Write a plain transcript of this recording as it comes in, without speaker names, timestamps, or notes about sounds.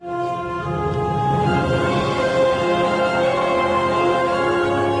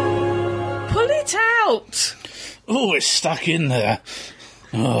Oh, it's stuck in there.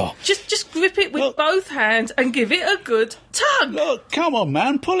 Oh. Just grip it with both hands and give it a good tug. Look, come on,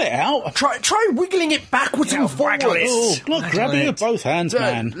 man, pull it out. Try wiggling it backwards and forwards. Oh, look, grab it with both hands,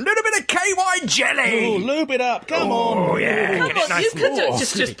 man. A little bit of KY jelly. Oh, lube it up, come on. Oh, yeah. Come on, nice you can do it.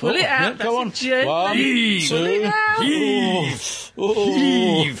 Just pull it out. Go on. Gently. 1, Pull it out. Heave.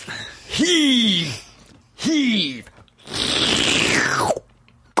 Oh. Heave. Heave.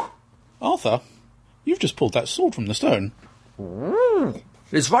 Arthur, you've just pulled that sword from the stone.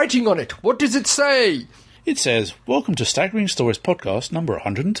 There's writing on it. What does it say? It says, "Welcome to Staggering Stories podcast number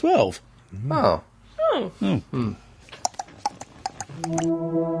 112. Oh.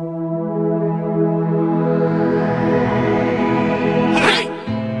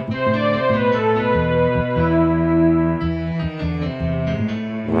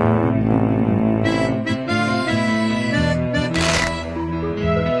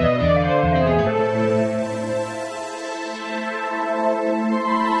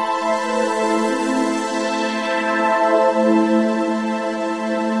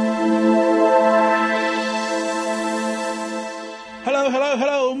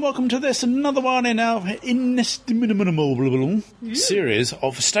 Hello, and welcome to this, another one in our inestimable series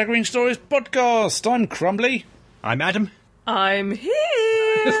of Staggering Stories podcast. I'm Crumbly. I'm Adam. I'm here.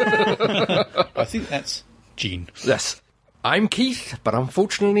 I think that's Jean. Yes. I'm Keith, but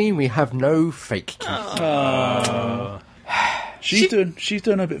unfortunately we have no fake Keith. She's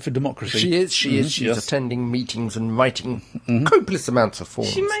doing a bit for democracy. She is. She's yes. attending meetings and writing copious amounts of forms.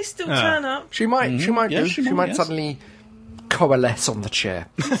 She may still turn up. She might Yeah, do. she She might, might yes. suddenly coalesce on the chair.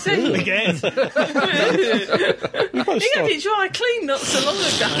 See? Again. We both He had started, it dry clean not so long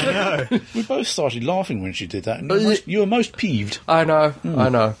ago. we both started laughing when she did that, and you were most peeved. I know.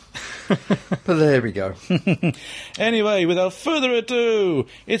 But there we go. Anyway, without further ado,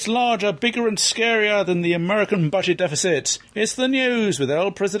 it's larger, bigger and scarier than the American budget deficit. It's the news with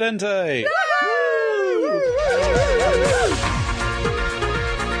El Presidente.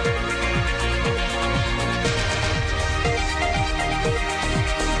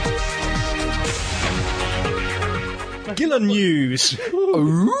 Gillen news.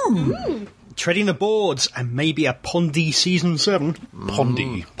 Ooh. Treading the boards and maybe a Pondy season 7.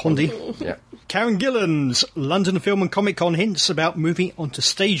 Pondy. Yeah. Karen Gillan's London Film and Comic Con hints about moving onto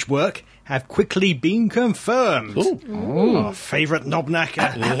stage work have quickly been confirmed. Our favourite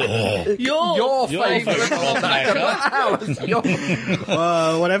knobknacker. Your favourite.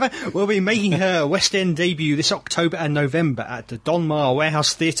 Whatever. Will be making her West End debut this October and November at the Donmar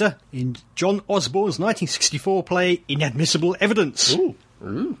Warehouse Theatre in John Osborne's 1964 play Inadmissible Evidence.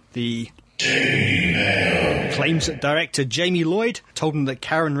 The claims that director Jamie Lloyd told him that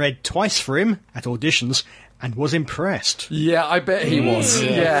Karen read twice for him at auditions and was impressed Yeah, I bet he was.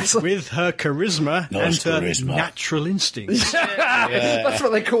 Yes. with her charisma Nice and her charisma. natural instincts. That's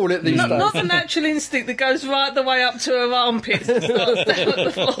what they call it these days. Not the natural instinct that goes right the way up to her armpits and starts down at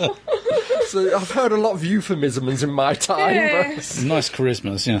the floor. So I've heard a lot of euphemisms in my time. Yes. Nice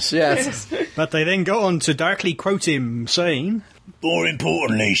charismas, yes. But yes. But they then go on to directly quote him saying, More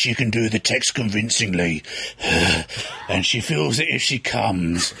importantly, she can do the text convincingly. And she feels it if she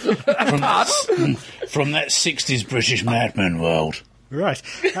comes from that 60s British madman world. right,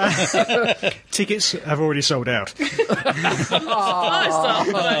 tickets have already sold out.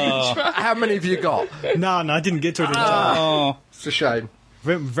 How many have you got? No, I didn't get to it in time. Oh, It's a shame.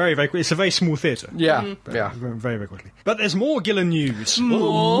 Very quickly. It's a very small theatre. Yeah. Yeah. Very quickly. But there's more Gillen news.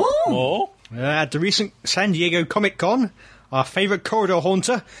 more? At the recent San Diego Comic Con, our favourite corridor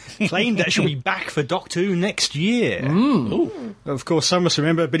haunter claimed that she'll be back for Doctor Who next year. Of course, some of us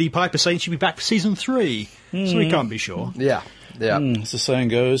remember Billy Piper saying she'll be back for season 3, so we can't be sure. Yeah. Yeah. As the saying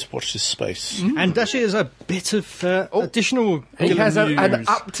goes, watch this space. And Dashi has a bit of additional He Gillen has news. an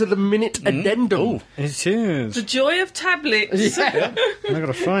up-to-the-minute addendum. It is. The joy of tablets. I've got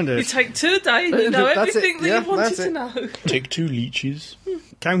to find You it. take 2 a day and you know That's everything it. that Yeah, you wanted that's to it. know. Take 2 leeches.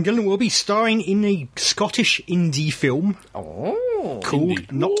 Karen Gillan will be starring in a Scottish indie film called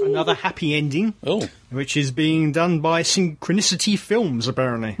Indie. Not Another Happy Ending, Oh. which is being done by Synchronicity Films,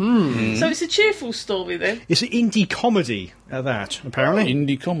 apparently. So it's a cheerful story then. It's an indie comedy at that, apparently.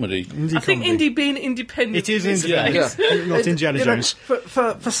 Indie comedy. Indie I think comedy. indie being independent. It is in this indie, case. not Indiana You know, Jones.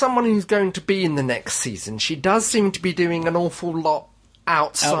 for someone who's going to be in the next season, she does seem to be doing an awful lot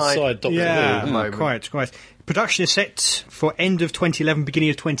outside. Doctor Yeah, Who. moment. quite. Production is set for end of 2011, beginning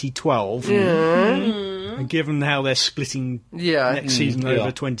of 2012. And given how they're splitting Yeah. next season yeah.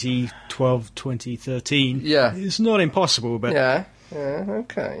 over 2012, 2013, Yeah. it's not impossible, but Yeah. Yeah.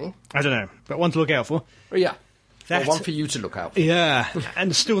 Okay. I don't know. But one to look out for. Well, yeah. Well, one for you to look out for. Yeah,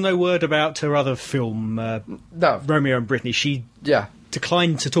 and still no word about her other film, No. Romeo and Brittany. She Yeah.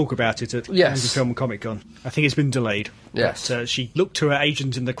 declined to talk about it at Yes. the Film and Comic Con. I think it's been delayed. Yes. But, she looked to her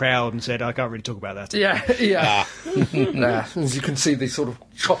agent in the crowd and said, I can't really talk about that. Yeah, yeah. Yeah. As you can see, these sort of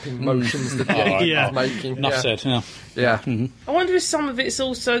chopping motions that right. Yeah. are making. Enough yeah. said. Yeah. Yeah. I wonder if some of it's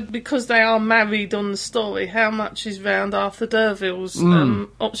also because they are married on the story, how much is round Arthur Derville's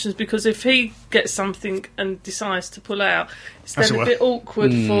options, because if he gets something and decides to pull out, it's then a bit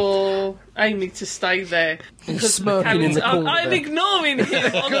awkward for Amy to stay there. Because smirking in the corner I'm there. ignoring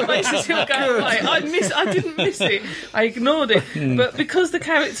him on the basis he'll go away. I didn't miss it. I ignored it. But because the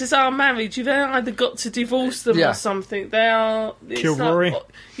characters are married, you've either got to divorce them or something. They are... Kill Rory?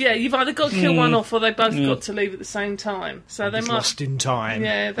 Yeah, you've either got to kill one off or they both got to leave at the same time. So they He's might... lost in time.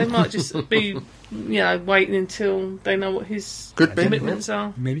 Yeah, they might just be, waiting until they know what his Could be, commitments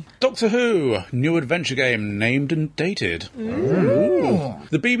are. Maybe. Doctor Who, new adventure game named and dated. Ooh.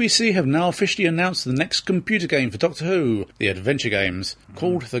 The BBC have now officially announced the next computer game for Doctor Who, the Adventure Games,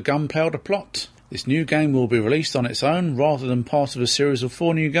 called The Gunpowder Plot. This new game will be released on its own rather than part of a series of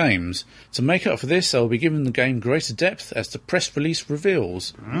 4 new games. To make up for this, they will be given the game greater depth as the press release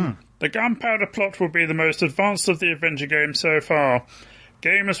reveals. The Gunpowder Plot will be the most advanced of the adventure games so far.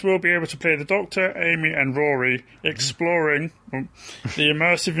 Gamers will be able to play the Doctor, Amy and Rory, exploring the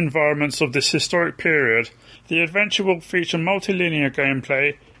immersive environments of this historic period. The adventure will feature multilinear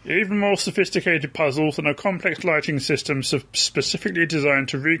gameplay, even more sophisticated puzzles and a complex lighting system specifically designed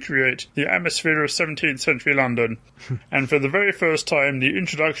to recreate the atmosphere of 17th century London. And for the very first time, the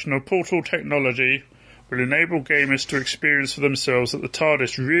introduction of portal technology will enable gamers to experience for themselves that the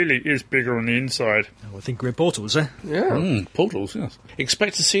TARDIS really is bigger on the inside. I think we're portals, eh? Yeah. Portals, yes.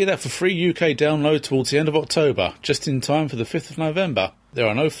 Expect to see that for free UK download towards the end of October, just in time for the 5th of November. There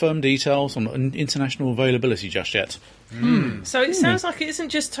are no firm details on international availability just yet. So it sounds like it isn't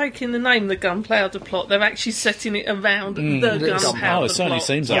just taking the name, the Gunpowder Plot, they're actually setting it around the Gunpowder Oh, it certainly Plot.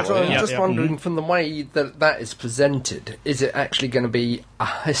 seems Yeah, that so way. I'm Yeah. just wondering, from the way that is presented, is it actually going to be a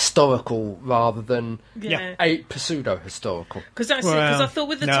historical rather than Yeah. a pseudo-historical? Because that's Well, it. Because I thought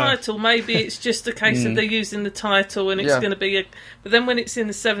with the no. title, maybe it's just a case of they're using the title and it's Yeah. going to be a. But then when it's in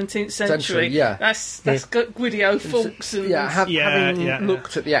the 17th century, yeah. that's got Gwydio Fawkes and Having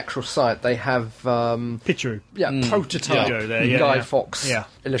looked at the actual site, they have Picture. prototype Yeah. There, yeah, Guy yeah. Fawkes Yeah.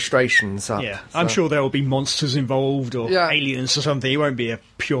 illustrations up. Yeah, I'm sure there will be monsters involved or Yeah. aliens or something. It won't be a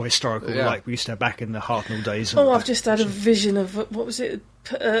pure historical Yeah. like we used to have back in the Hartnell days. Oh, I've just had a vision of what was it?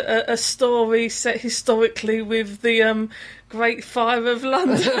 A story set historically with the Great Fire of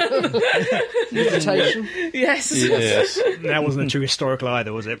London. Invitation. Yes. Yes. That wasn't a true historical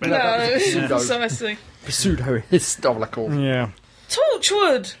either, was it? But No, Pseudo. precisely. Pseudo-historical. yeah.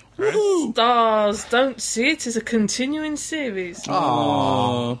 Torchwood. Stars don't see it as a continuing series.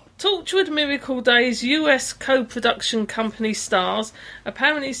 Torchwood Miracle Days US co-production company Stars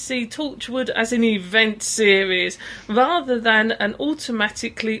apparently see Torchwood as an event series rather than an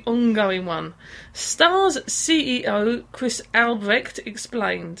automatically ongoing one. Stars CEO Chris Albrecht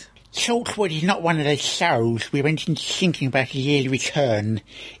explained. Torchwood is not one of those shows we went into thinking about a yearly return.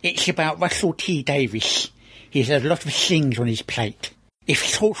 It's about Russell T Davies. He has a lot of things on his plate.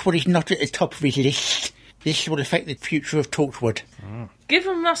 If Torchwood is not at the top of his list, this will affect the future of Torchwood.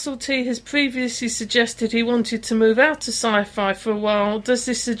 Given Russell T has previously suggested he wanted to move out to sci-fi for a while, does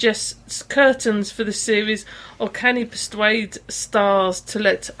this suggest curtains for the series, or can he persuade Stars to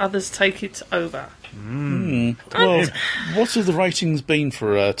let others take it over? Well, what have the ratings been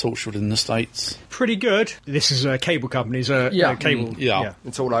for Torchwood in the States? Pretty good. This is cable companies, cable. Yeah.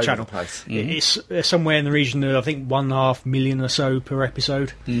 It's all over channel. the place. It's somewhere in the region of, I think, 1.5 million or so per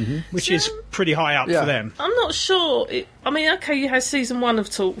episode, which is pretty high up Yeah. for them. I'm not sure. Okay, you had season 1 of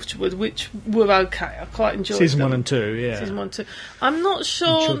Torchwood, which were okay. I quite enjoyed Season them. 1 and 2, yeah. Season 1 and 2. I'm not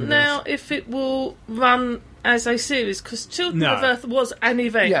sure Children of now if it will run as a series, because Children No. of Earth was an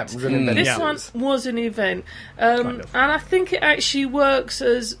event. Yeah, it was an event. This Yeah. one was an event. Kind of. And I think it actually works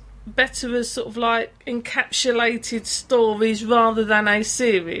as better as sort of like encapsulated stories rather than a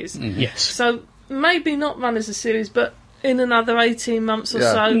series. Yes. So maybe not run as a series, but in another 18 months or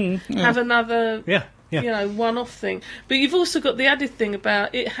Yeah. so, have another Yeah. Yeah. one-off thing. But you've also got the added thing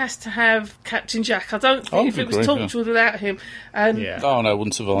about it has to have Captain Jack. I don't think I if it was agree, Torchwood without him, and Yeah. Oh, no, it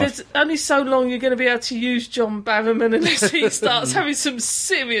wouldn't survive. there's only so long you're going to be able to use John Barrowman unless he starts having some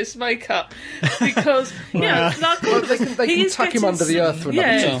serious makeup. Because, Well, they can he is tuck him getting under the earth for another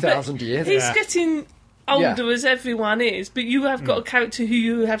yeah, 2,000 years. He's getting older as everyone is, but you have got a character who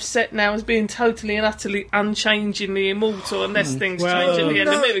you have set now as being totally and utterly unchangingly immortal, unless things change at the end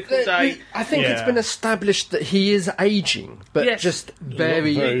of Miracle Day. I think it's been established that he is aging, but just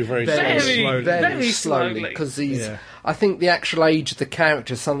very slowly. Because he's, I think the actual age of the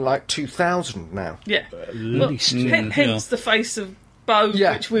character is something like 2000 now. Yeah, hence the face of Bo,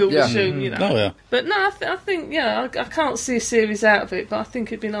 which we'll assume, you know. Oh, yeah. But no, I think, I can't see a series out of it, but I think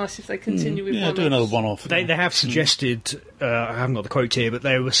it'd be nice if they continue with one-offs. Do another one-off. They have suggested, I haven't got the quote here, but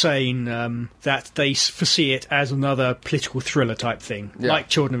they were saying that they foresee it as another political thriller type thing, like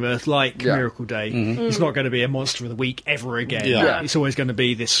Children of Earth, like Miracle Day. It's not going to be a Monster of the Week ever again. It's always going to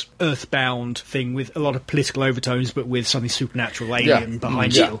be this earthbound thing with a lot of political overtones, but with something supernatural alien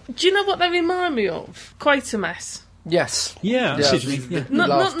behind it. Do you know what they remind me of? Quatermass. Yes.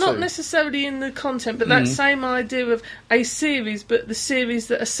 Not necessarily in the content, but that same idea of a series, but the series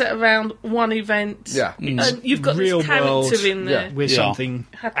that are set around one event. Yeah. And you've got Real this character world, in there. With something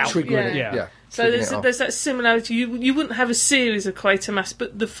triggering it. So there's that similarity. You wouldn't have a series of Quatermass,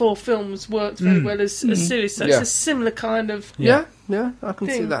 but the 4 films worked very well as a series. So it's a similar kind of I can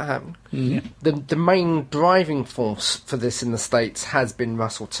see that happen. The main driving force for this in the States has been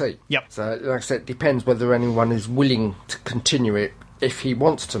Russell T. Yep. So, like I said, it depends whether anyone is willing to continue it if he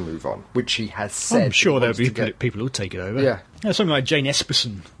wants to move on, which he has said. I'm sure there'll be people who'll take it over. Yeah. Something like Jane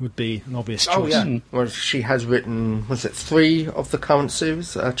Espenson would be an obvious choice. Oh, yeah. Well, she has written, 3 of the current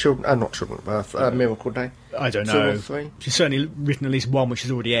series? Not Children of Earth, Miracle Day. I don't 2 know. or 3? She's certainly written at least one which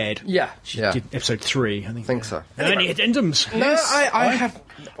has already aired. Yeah. She did episode 3, I think. I think so. Any addendums? No,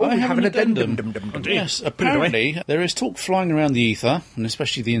 I have an addendum. Yes, apparently there is talk flying around the ether, and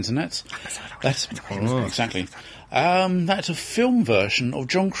especially the internet. Exactly. That a film version of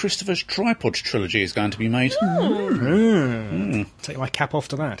John Christopher's Tripod trilogy is going to be made. Take my cap off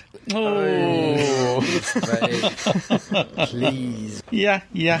to that. Please. Yeah.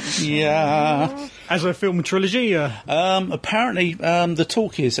 As a film trilogy? Apparently, the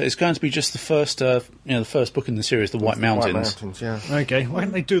talk is that it's going to be just the first book in the series, The White Mountains. Okay, why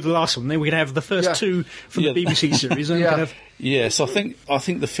don't they do the last one? Then we can have the first 2 from the BBC series. And we can have... Yes, I think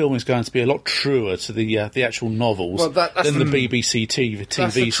the film is going to be a lot truer to the actual novels than the BBC TV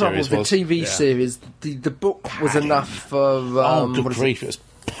that's the trouble series with was. the TV series. The book was enough for... good grief, it was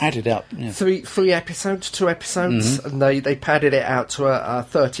padded out. Yeah. 2 episodes, and they padded it out to a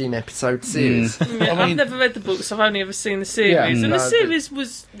 13-episode series. I've never read the books, I've only ever seen the series, and the series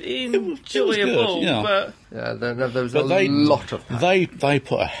was enjoyable, but... Yeah, there was a lot of that. They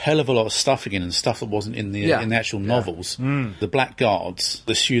put a hell of a lot of stuff in and stuff that wasn't in the actual novels. The Black Guards,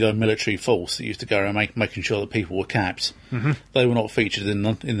 the pseudo-military force that used to go around making sure that people were capped, they were not featured in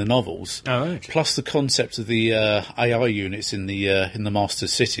the novels. Oh, right. Plus the concept of the AI units in the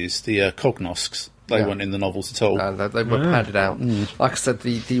Master's cities, the Cognosks. They weren't in the novels at all. They were padded out. Like I said,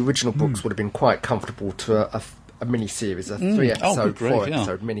 the original books would have been quite comfortable to a mini-series, a 3-episode,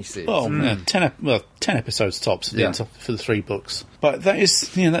 4-episode mini-series. Well, 10 episodes tops for the 3 books. But that's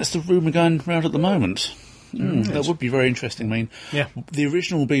the rumour going round at the moment. That would be very interesting. I mean, the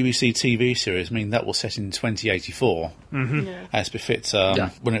original BBC TV series, that was set in 2084, as befits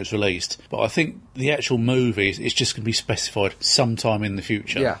when it was released. But I think the actual movie is just going to be specified sometime in the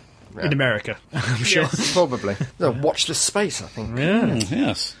future. Yeah. In America, I'm sure. Yes, probably. Watch this space, I think.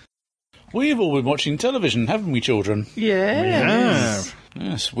 Yes. We've all been watching television, haven't we, children? Yes.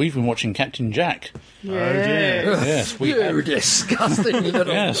 Yes, we've been watching Captain Jack. Yes. You disgusting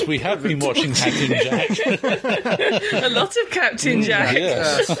little... Yes, we have been watching Captain Jack. A lot of Captain Jack.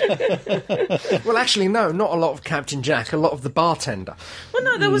 Yes. Well, actually, no, not a lot of Captain Jack, a lot of the bartender. Well,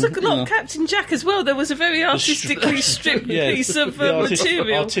 no, there was a lot of Captain Jack as well. There was a very artistically stripped piece of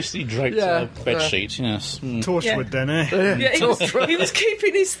material. Artistically draped bedsheet, yes. Torchwood then, eh? Yeah, he was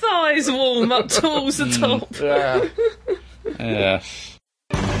keeping his thighs warm up towards the top. Yeah.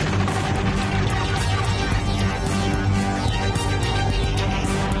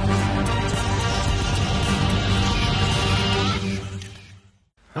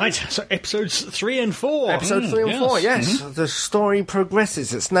 Right, so episodes 3 and 4. Episode 3 and 4, yes. The story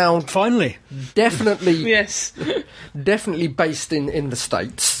progresses. It's now finally definitely definitely based in the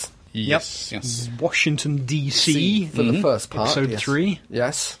States. Yes. Washington, D.C. for the first part. Episode 3.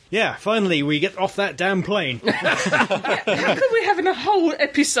 Yes. Yeah, finally we get off that damn plane. How come we're having a whole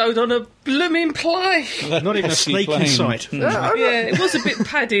episode on a blooming plane? Not even a snake in sight. Yeah, it was a bit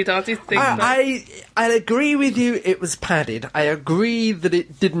padded, I did think that. I agree with you, it was padded. I agree that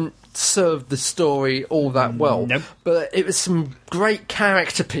it didn't served the story all that well. Nope. But it was some great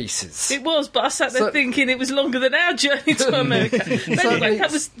character pieces. It was, but I sat there thinking it was longer than our journey to America. But anyway,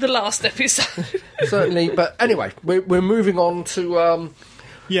 that was the last episode. Certainly, but anyway, we're moving on to...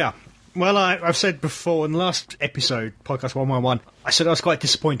 Yeah. Well, I've said before in the last episode, podcast 111, I said I was quite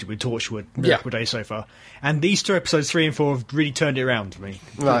disappointed with Torchwood Miracle Day so far. And these 2 episodes, 3 and 4, have really turned it around for me.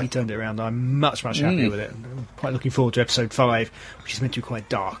 Right. Really turned it around. I'm much happier with it. I'm quite looking forward to episode 5, which is meant to be quite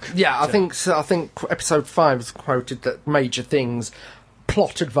dark. Yeah, I think episode 5 is quoted that major things...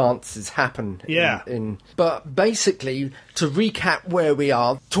 plot advances happen. Yeah. But basically, to recap where we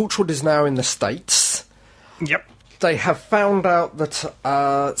are, Torchwood is now in the States. Yep. They have found out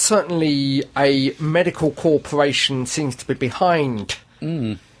that certainly a medical corporation seems to be behind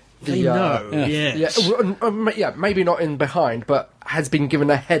the... maybe not in behind, but has been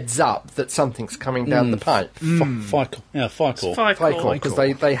given a heads up that something's coming down the pipe. FICOR. Yeah, FICOR. FICOR, because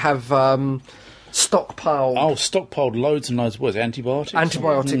they have... stockpiled loads and loads of what? Antibiotics?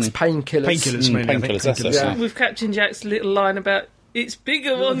 Painkillers. Painkillers, mainly. Painkillers, that's it. Yeah. With Captain Jack's little line about it's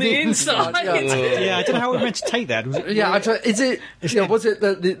bigger on the inside. Yeah, I don't know how we're meant to take that. Was it, was it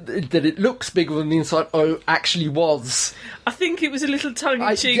that it looks bigger on the inside or actually was? I think it was a little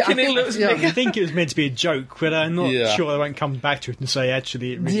tongue-in-cheek and it looks bigger. I think it was meant to be a joke, but I'm not sure they won't come back to it and say,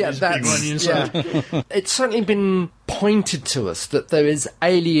 actually, it really is bigger on the inside. Yeah. It's certainly been pointed to us that there is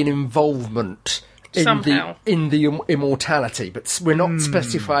alien involvement in the immortality, but we're not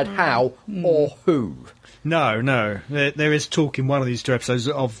specified how or who. No. There is talk in one of these 2 episodes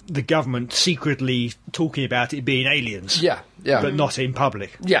of the government secretly talking about it being aliens. Yeah. But not in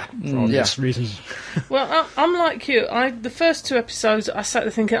public. Yeah. For obvious reasons. Well, I'm like you. The first 2 episodes, I sat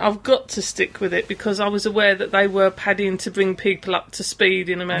there thinking, I've got to stick with it because I was aware that they were padding to bring people up to speed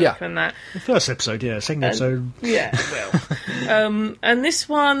in America and that. The first episode, second episode. Yeah, well. And this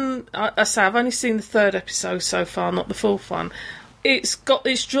one, I've only seen the 3rd episode so far, not the 4th one. It's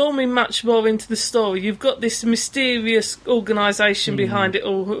drawn me much more into the story. You've got this mysterious organisation behind it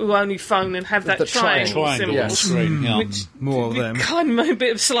all who only phone and have that triangle symbol. Yes. Which more of them. Kind of made a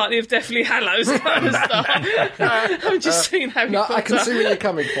bit of slightly of Deathly Hallows kind of stuff. I've just seen Harry Potter. I can see where you're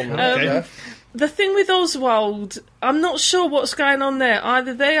coming from. The thing with Oswald, I'm not sure what's going on there.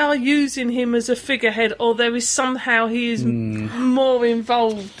 Either they are using him as a figurehead or there is somehow he is more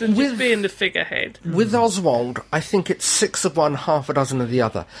involved than just being the figurehead. With Oswald, I think it's 6 of one, half a dozen of the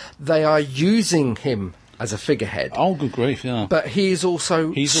other. They are using him as a figurehead. Oh, good grief, yeah. But he's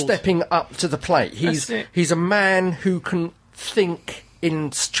also stepping up to the plate. He's a man who can think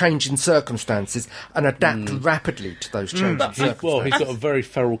in changing circumstances and adapt rapidly to those changing circumstances. Well, he's got a very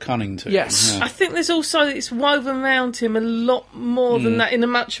feral cunning to him. Yes. I think there's also, it's woven around him a lot more than that in a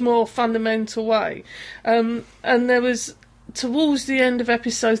much more fundamental way. And there was, towards the end of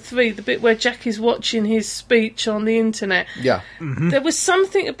episode 3, the bit where Jack is watching his speech on the internet, there was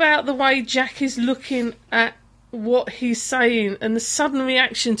something about the way Jack is looking at what he's saying and the sudden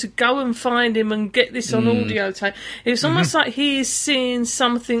reaction to go and find him and get this on audio tape. It's almost like he is seeing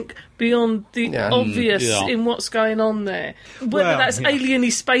something beyond the obvious in what's going on there. Whether that's alien-y,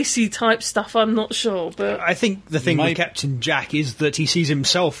 spacey type stuff, I'm not sure. But I think the thing with Captain Jack is that he sees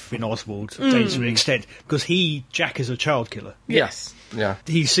himself in Oswald to an extent, because Jack is a child killer. Yes. Yeah.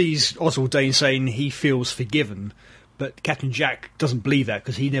 He sees Oswald Dane saying he feels forgiven, but Captain Jack doesn't believe that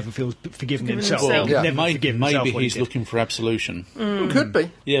because he never feels forgiven himself. Well, He's never forgiven himself maybe what he's he did. looking for absolution. Could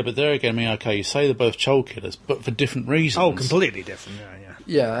be. Yeah, but there again, okay, you say they're both child killers, but for different reasons. Oh, completely different,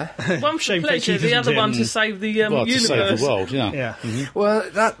 Yeah. one for Shame pleasure, Keith the isn't other one in. to save the to universe. save the world, yeah. Yeah. Well,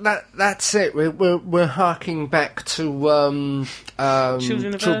 that's it. We're harking back to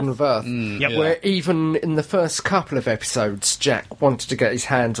Children of Earth, Yep. where even in the first couple of episodes, Jack wanted to get his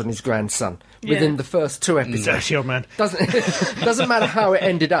hands on his grandson. Within the first 2 episodes, Dirty old man. doesn't matter how it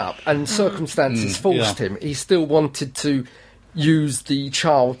ended up, and circumstances forced him. He still wanted to use the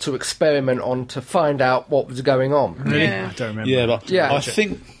child to experiment on to find out what was going on. Really? Yeah. I don't remember. Yeah, but Yeah. I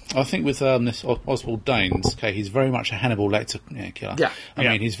think with this Oswald Danes, okay, he's very much a Hannibal Lecter killer. Yeah. I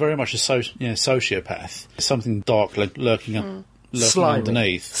mean, he's very much a sociopath. Something dark lurking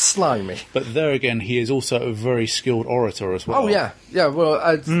underneath. Slimy. But there again, he is also a very skilled orator as well. Oh yeah. Well,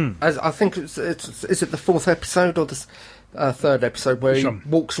 as I think is it the 4th episode or the 3rd episode where he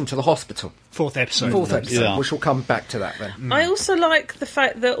walks into the hospital? 4th episode. 4th episode. Yeah. We shall come back to that then. I also like the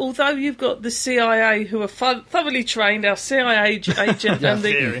fact that although you've got the CIA who are thoroughly trained, our CIA agent and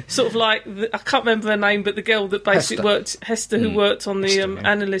the sort of like, I can't remember her name, but the girl that basically Hester who worked on the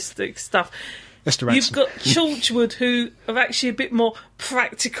analytic stuff, Esther You've got Chorlchwood, who are actually a bit more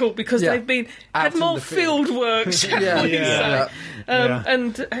practical because they've had more field work, shall we say.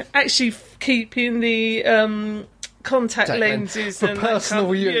 And actually keeping the contact lenses for and personal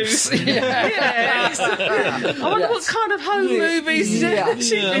that kind of use. I wonder what kind of home movies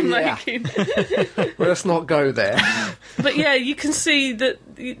she's been making. Well, let's not go there. But yeah, you can see that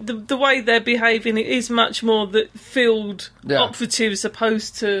the way they're behaving, it is much more that field operatives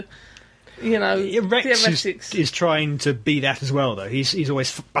opposed to, Rex theoretics. is trying to be that as well, though. He's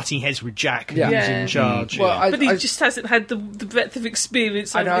always butting heads with Jack, who's in charge. Well, but he just hasn't had the breadth of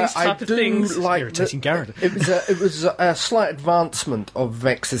experience on these type of things. Irritating character. It was a slight advancement of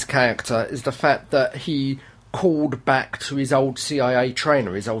Rex's character is the fact that he called back to his old CIA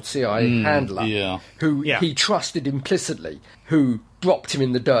trainer, his old CIA handler, who he trusted implicitly, who dropped him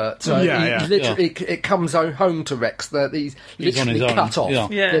in the dirt. So it comes home to Rex that he's literally cut off.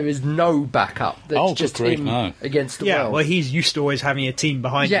 There is no backup. There's just him against the world. Well, he's used to always having a team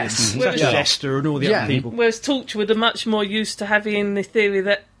behind him, such as Esther and all the other people. Whereas Torchwood are much more used to having the theory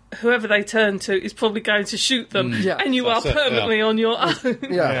that whoever they turn to is probably going to shoot them, and you are permanently on your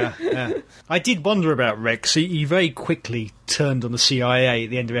own. I did wonder about Rex. He very quickly turned on the CIA at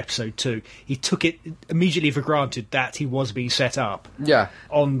the end of episode 2. He took it immediately for granted that he was being set up.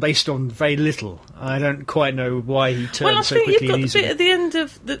 Based on very little. I don't quite know why he turned so quickly and easily. You've got the bit at the end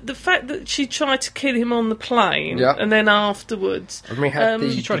of the fact that she tried to kill him on the plane, and then afterwards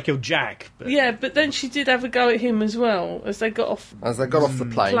she tried to kill Jack. But then she did have a go at him as well as they got off. The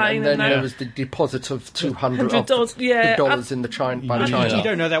plane, and then there was the deposit of $200 in the China. You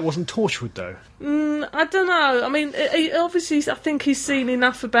don't know that wasn't Torchwood, though. I don't know. I mean, obviously, I think he's seen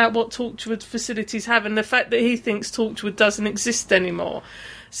enough about what Torchwood facilities have, and the fact that he thinks Torchwood doesn't exist anymore.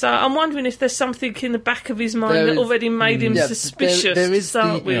 So I'm wondering if there's something in the back of his mind that already made him suspicious to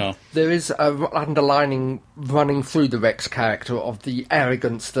start with. There is a underlining running through the Rex character of the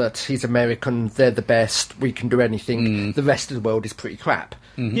arrogance that he's American, they're the best, we can do anything, the rest of the world is pretty crap.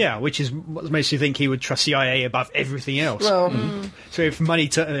 Yeah, which is what makes you think he would trust CIA above everything else. Well, so if money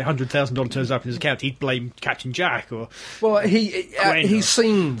 $100,000 turns up in his account, he'd blame Captain Jack or. Well, he's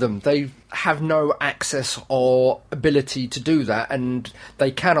seen them. They have no access or ability to do that, and they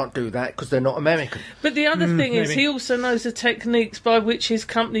cannot do that because they're not American. But the other thing is, he also knows the techniques by which his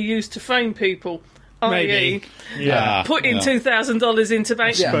company used to frame people. I.e., putting $2,000 into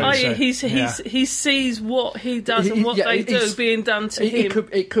bank. He sees what he does and what they do being done to him.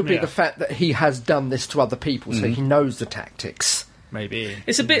 It could be the fact that he has done this to other people, so he knows the tactics. Maybe.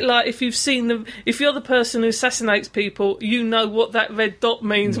 It's a bit like if you've seen if you're the person who assassinates people, you know what that red dot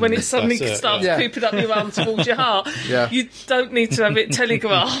means when it suddenly starts creeping up your arm towards your heart. You don't need to have it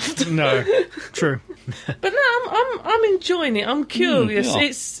telegraphed. No, true. But no, I'm enjoying it. I'm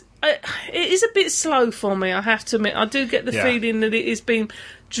curious. It is a bit slow for me, I have to admit. I do get the feeling that it is being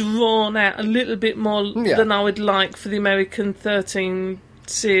drawn out a little bit more than I would like for the American 13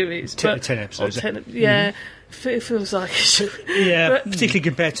 series. 10 episodes. It feels like it should. Particularly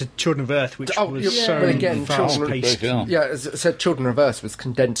compared to Children of Earth, which was so fast-paced. As I said, Children of Earth was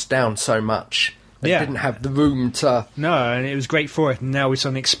condensed down so much. They didn't have the room to... No, and it was great for it, and now it's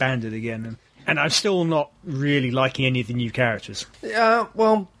suddenly expanded again. And I'm still not really liking any of the new characters.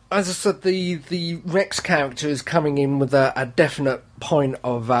 Well... As I said, the Rex character is coming in with a definite point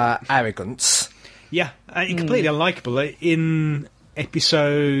of arrogance. Yeah, and completely unlikable. In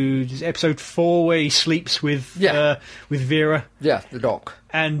episode 4, where he sleeps with Vera. Yeah, the doc.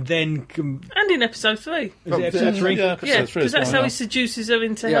 And in episode 3. Is it episode 3? Yeah, because that's how he seduces her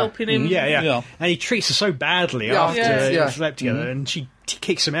into helping him. Yeah. And he treats her so badly after they slept together, and she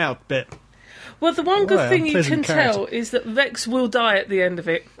kicks him out, but... Well, the one good thing you can tell is that Rex will die at the end of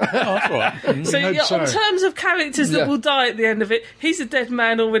it. That's right. So, on terms of characters that will die at the end of it, he's a dead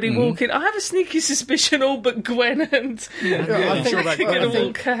man already walking. I have a sneaky suspicion all but Gwen and I think are going to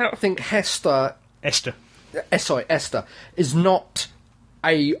walk out. I think Esther is not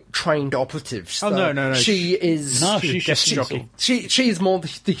a trained operative. So no. She is... No, she's just jockey. She's more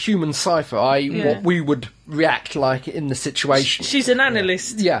the human cipher, what we would react like in the situation. She's an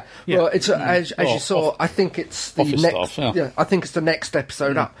analyst. Yeah. Well, it's as you saw, I think it's the next... I think it's the next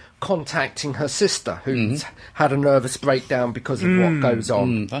episode up, contacting her sister, who's had a nervous breakdown because of what goes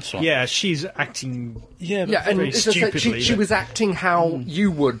on. That's right. Yeah, she's acting and stupidly. She was acting how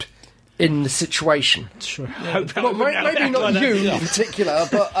you would... in the situation. Sure. Well, maybe not you in particular,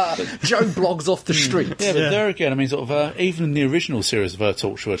 but Joe blogs off the street. Yeah, but there again, I mean, sort of, even in the original series of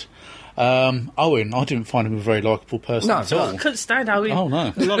Torchwood, Owen, I didn't find him a very likeable person at all. I couldn't stand Owen. Oh,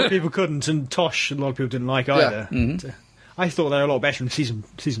 no. A lot of people couldn't, and Tosh, a lot of people didn't like either. I thought they were a lot better in season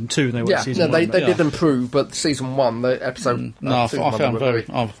 2 than they were in season 1. They did improve, but season 1, the episode... I found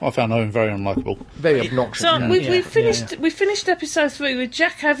Owen very unlikable. Very obnoxious. So we finished episode 3 with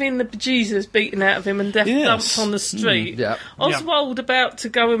Jack having the bejesus beaten out of him and dumped on the street. Oswald about to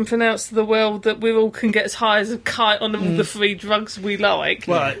go and pronounce to the world that we all can get as high as a kite on all the free drugs we like.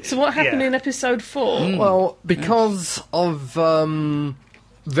 So what happened in episode 4? Well, because of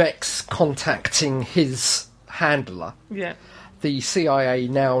Rex contacting his handler, the CIA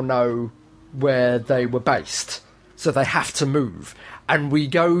now know where they were based, so they have to move. And we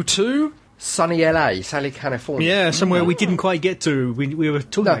go to sunny California. Yeah, somewhere we didn't quite get to. We were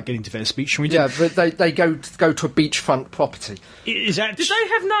talking about getting to Venice Beach, and we didn't. Yeah, but they go to a beachfront property. Did they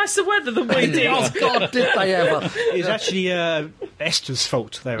have nicer weather than we did? Oh, God, did they ever? It's actually Esther's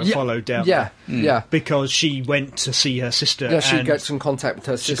fault they were followed down. Yeah. Because she went to see her sister. Yeah, she gets in contact with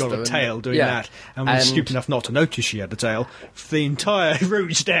her sister. She got a tail doing that, and was stupid enough not to notice she had a tail. The entire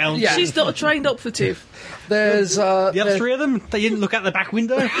route's down. Yeah. She's not a trained operative. There's the other 3 of them. They didn't look out the back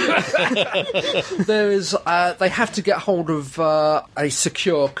window. There is. They have to get hold of a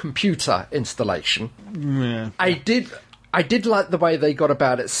secure computer installation. Yeah. I did like the way they got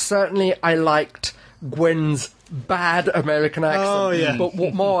about it. Certainly, I liked Gwen's bad American accent. Oh, yeah. But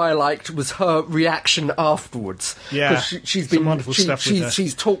what more I liked was her reaction afterwards. Yeah. She's been wonderful stuff with her. She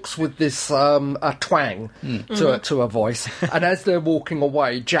talks with this a twang to her voice. And as they're walking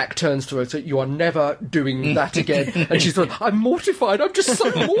away, Jack turns to her and says, "You are never doing that again." And she's like, "I'm mortified. I'm just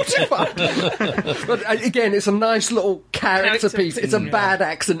so mortified." But again, it's a nice little character piece. It's a bad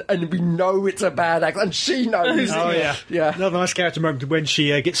accent, and we know it's a bad accent, and she knows. Oh, yeah. Yeah. Another nice character moment when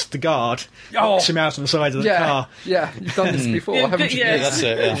she gets the guard, knocks him out on the side of the car. Yeah, you've done this before, haven't you? Yeah, that's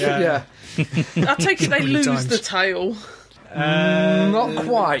it. Yeah. I take it they lose the tail. Not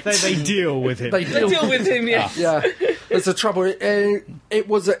quite. They deal with him. They deal with him, yes. Yeah. There's a trouble. It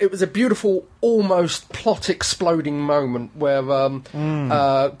was a beautiful, almost plot exploding moment where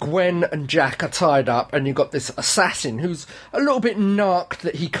Gwen and Jack are tied up, and you've got this assassin who's a little bit narked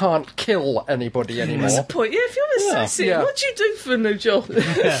that he can't kill anybody anymore. What's the point? Yeah, if you're an assassin, what do you do for a new job?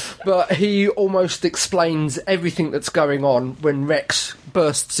 But he almost explains everything that's going on when Rex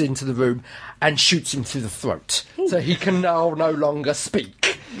bursts into the room and shoots him through the throat. So he can now no longer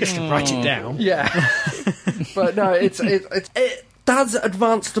speak. Just to write it down. Yeah. But no, it does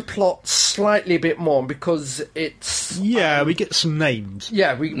advance the plot slightly a bit more because it's... Yeah, we get some names.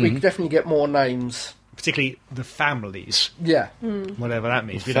 Yeah, we definitely get more names. Particularly the families. Yeah. Whatever that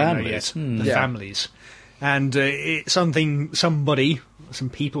means. We Families. don't know yet. The families. And it's somebody, some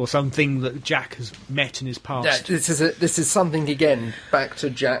people, something that Jack has met in his past. Yeah, this is something, again, back to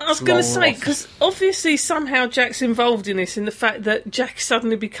Jack's. I was going to say, because obviously somehow Jack's involved in this, in the fact that Jack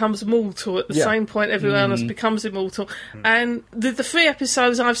suddenly becomes mortal at the same point everyone else becomes immortal. And the 3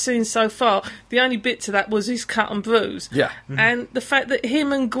 episodes I've seen so far, the only bit to that was his cut and bruise. Yeah. And the fact that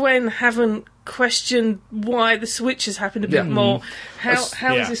him and Gwen haven't questioned why the switch has happened a bit more. How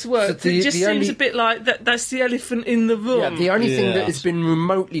does this work? So it just seems a bit like that's the elephant in the room. Yeah, the only thing that has been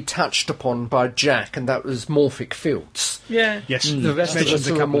remotely touched upon by Jack, and that was morphic fields. Yeah. Yes. The rest of us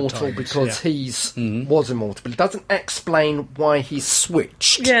are immortal because he's was immortal, but it doesn't explain why he's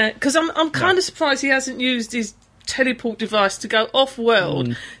switched. Yeah, because I'm kind of surprised he hasn't used his teleport device to go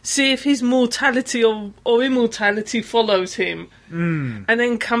off-world, see if his mortality or immortality follows him, and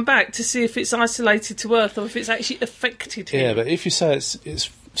then come back to see if it's isolated to Earth or if it's actually affected him. Yeah, but if you say it's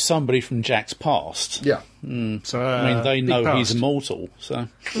somebody from Jack's past... Yeah. So, I mean, they know he's immortal, so...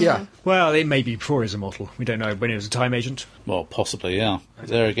 Yeah. Well, it may be before he's immortal. We don't know when he was a time agent. Well, possibly, yeah.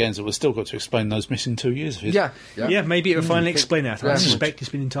 There again, so we've still got to explain those missing 2 years of his. Yeah, maybe it'll finally explain that. I suspect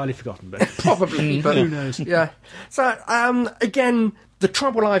it's been entirely forgotten, but... Probably, but... Who knows? Yeah. So, again, the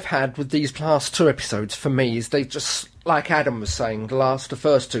trouble I've had with these last 2 episodes, for me, is they just... Like Adam was saying, the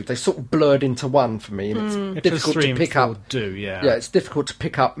first 2, they sort of blurred into one for me, and it's difficult to pick up. Yeah, it's difficult to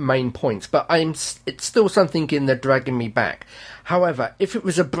pick up main points, but it's still something in there dragging me back. However, if it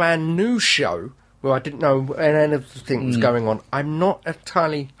was a brand new show where I didn't know anything was going on, I'm not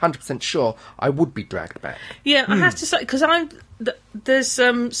entirely 100% sure I would be dragged back. Yeah, I have to say, because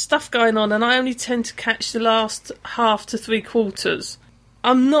there's stuff going on, and I only tend to catch the last half to 3/4.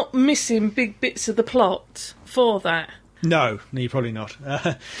 I'm not missing big bits of the plot for that. No, you're probably not.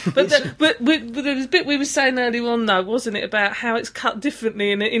 But there was a bit we were saying earlier on, though, wasn't it, about how it's cut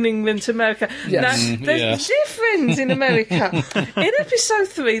differently in England to America? Yes. Now, there's difference in America. In episode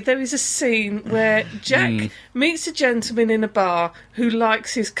 3, there is a scene where Jack meets a gentleman in a bar who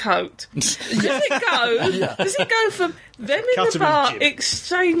likes his coat. Does it go from them in the bar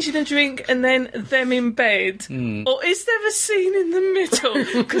exchanging a drink and then them in bed? Or is there a scene in the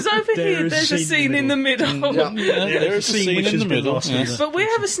middle? Because over here there's a scene in the middle. There is a scene in the middle. Yes. But we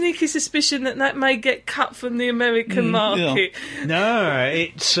have a sneaky suspicion that may get cut from the American market. Yeah. No,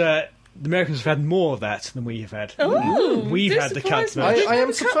 it's... the Americans have had more of that than we have had. We've had the cut version. I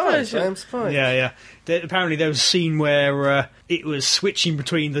am surprised. Yeah. Apparently there was a scene where it was switching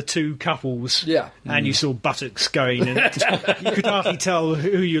between the two couples. Yeah. And you saw buttocks going, and you could hardly tell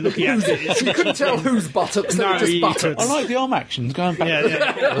who you're looking at. You couldn't tell whose buttocks. They were just buttocks. I like the arm actions going back.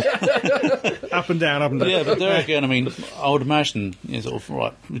 Up and down. Yeah, but there again, I mean, I would imagine, sort of,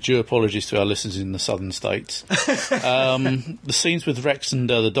 right, due apologies to our listeners in the southern states. The scenes with Rex and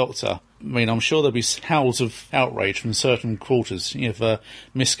the Doctor, I mean, I'm sure there'll be howls of outrage from certain quarters of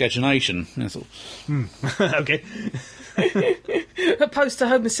miscegenation. Okay. Opposed to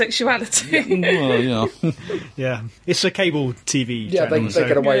homosexuality. Well, yeah. It's a cable TV channel. They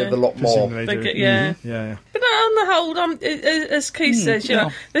get away with a lot more. Yeah. But on the whole, as Keith says,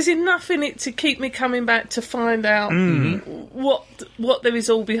 there's enough in it to keep me coming back to find out what there is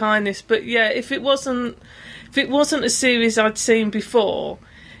all behind this. But yeah, if it wasn't a series I'd seen before,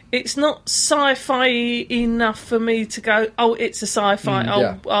 it's not sci-fi enough for me to go, oh, it's a sci-fi,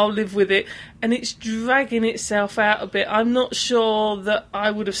 I'll live with it. And it's dragging itself out a bit. I'm not sure that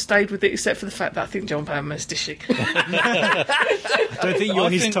I would have stayed with it, except for the fact that I think John Barrowman's dishy. Don't think you're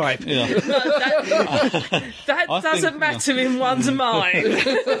his type. Yeah. That doesn't matter in one's mind.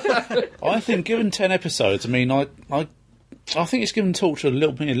 I think given 10 episodes, I mean, I think it's given Torture a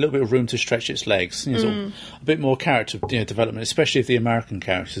little bit of room to stretch its legs, sort of a bit more character development, especially if the American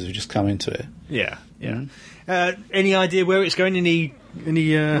characters have just come into it. Yeah. Any idea where it's going? Any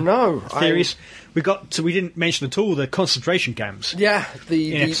no theories? We didn't mention at all the concentration camps. Yeah,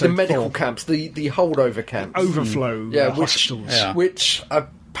 the medical camps, the holdover camps, overflow hospitals, which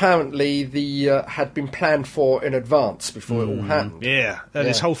apparently had been planned for in advance before it all happened.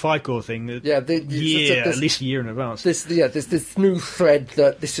 This whole FICOR thing. At least a year in advance. There's this new thread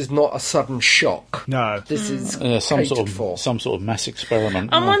that this is not a sudden shock. No, this is some sort of mass experiment.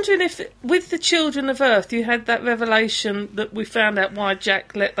 I'm wondering if, with the Children of Earth, you had that revelation that we found out why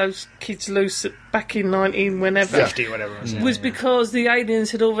Jack let those kids loose back in 1950, whatever it was because the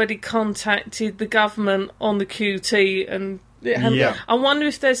aliens had already contacted the government on the QT and. I wonder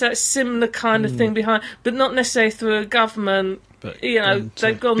if there's that similar kind of thing behind, but not necessarily through a government. But,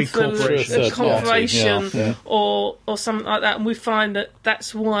 they've gone through a corporation or something like that, and we find that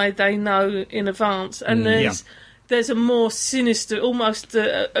that's why they know in advance. And there's a more sinister, almost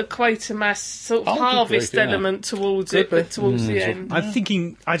a Quatermass sort of harvest element towards it, but towards the end. I'm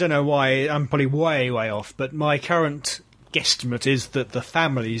thinking, I don't know why, I'm probably way off, but my current guesstimate is that the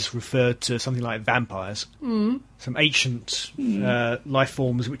families referred to something like vampires, some ancient life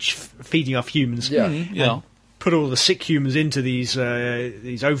forms which feeding off humans. Put all the sick humans into these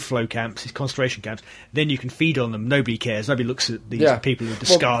overflow camps, these concentration camps. Then you can feed on them. Nobody cares. Nobody looks at these people who are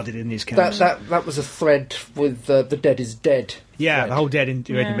discarded in these camps. That was a thread with the Dead is Dead. Yeah, the whole Dead in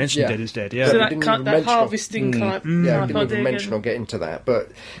you already mentioned Dead is Dead. Yeah, so that harvesting type. Yeah, didn't even mention or get into that,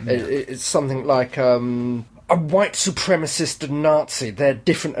 but it's something like. A white supremacist and Nazi, they're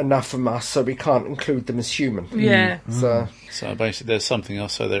different enough from us, so we can't include them as human. Yeah. So basically there's something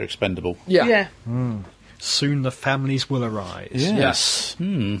else, so they're expendable. Yeah. Soon the families will arise. Yes.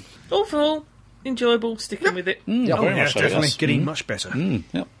 Overall, enjoyable, sticking with it. Very much so, definitely getting much better.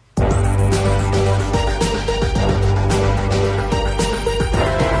 Yep.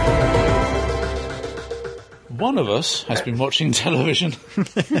 One of us has been watching television.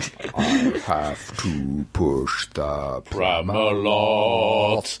 I have to push the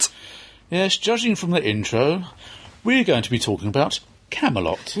Pramalot. Yes, judging from the intro, we're going to be talking about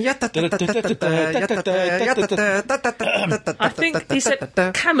Camelot. I think he said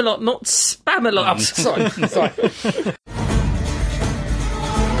Camelot, not Spamalot. Sorry.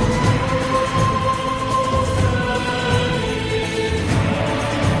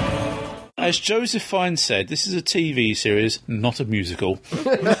 As Joseph Fiennes said, this is a TV series, not a musical.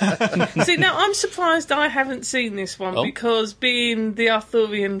 See, now I'm surprised I haven't seen this one because, being the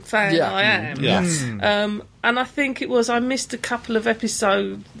Arthurian fan I am, and I think I missed a couple of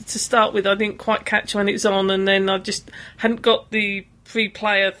episodes to start with. I didn't quite catch when it's on, and then I just hadn't got the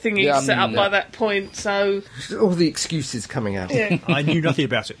pre-player thingy set up by that point. So all the excuses coming out. I knew nothing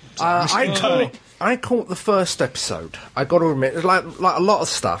about it. I caught the first episode. I got to admit, like a lot of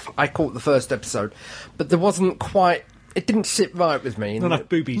stuff, I caught the first episode, but there wasn't quite it didn't sit right with me. Not enough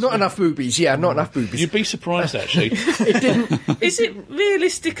boobies. Not enough boobies, yeah, not enough boobies. You'd be surprised, actually. It didn't... Is it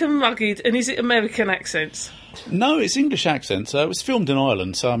realistic and rugged, and is it American accents? No, it's English accents. It was filmed in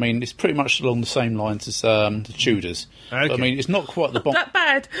Ireland, so I mean, it's pretty much along the same lines as the Tudors. Okay. But, I mean, it's not quite the bonk. That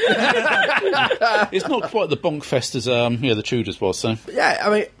bad? It's not quite the bonk fest as the Tudors was. So Yeah, I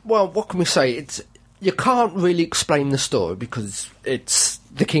mean, well, what can we say? You can't really explain the story because it's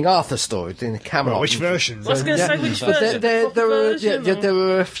the King Arthur story in the Camelot. Well, which version? I was going to say which version. There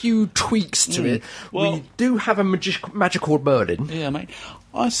are a few tweaks to it. Well, we do have a magical Merlin. yeah, mate.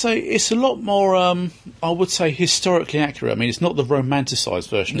 I'd say it's a lot more, I would say, historically accurate. I mean, it's not the romanticised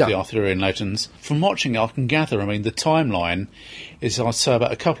version of the Arthurian legends. From watching it, I can gather, I mean, the timeline is, I'd say,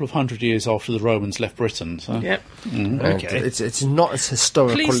 about a couple of hundred years after the Romans left Britain. So. Yep. Okay. It's not as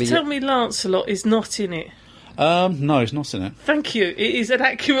historically... Please tell me Lancelot is not in it. No, it's not in it. Thank you. It is an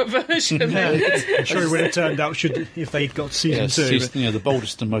accurate version. I'm sure it would have turned out if they'd got season Yes, 2. she's the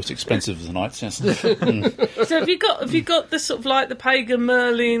boldest and most expensive of the knights, yes. So have you got the sort of like the pagan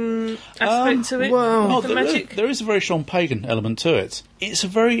Merlin aspect to it? well, the magic? There is a very strong pagan element to it. It's a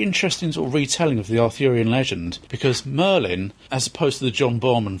very interesting sort of retelling of the Arthurian legend, because Merlin, as opposed to the John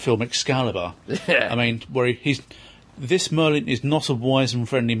Barrowman film Excalibur, I mean, where this Merlin is not a wise and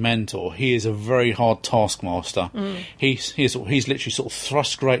friendly mentor. He is a very hard taskmaster. He's literally sort of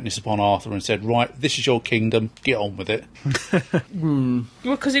thrust greatness upon Arthur and said, right, this is your kingdom, get on with it. Well,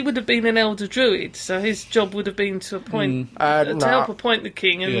 because he would have been an elder druid, so his job would have been to appoint, to help appoint the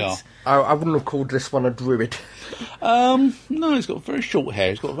king. And I wouldn't have called this one a druid. No, he's got very short hair.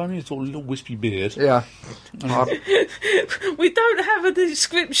 He's got only a sort of little wispy beard. Yeah. we don't have a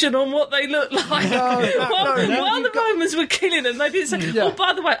description on what they look like. While the Romans were killing them, they didn't say, oh,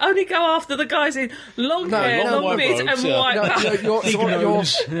 by the way, only go after the guys in long hair, long beard, and white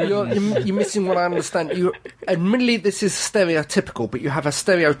robes. You're missing what I understand. Admittedly, this is stereotypical, but you have a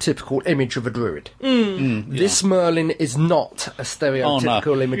stereotypical image of a druid. This Merlin is not a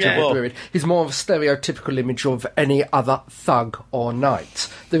stereotypical image of a druid. He's more of a stereotypical image of any other thug or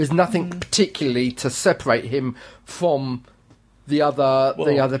knight. There is nothing particularly to separate him from the other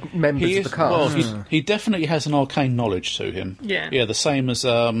members of the cast. Well, he definitely has an arcane knowledge to him. Yeah, the same as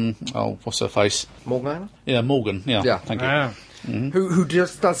what's her face? Morgana? Yeah, Morgan. Yeah. Thank you. Who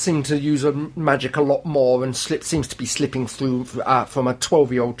just does seem to use magic a lot more and seems to be slipping through from a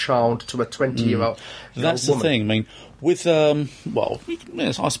 12-year-old child to a 20-year-old That's woman. the thing. I mean, with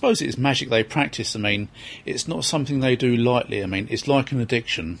yes, I suppose it's magic they practice. I mean, it's not something they do lightly. I mean, it's like an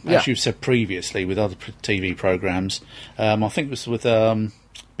addiction, as you've said previously with other TV programs. I think it was with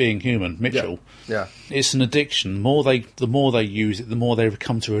Being Human, Mitchell. Yeah. It's an addiction. The more they use it, the more they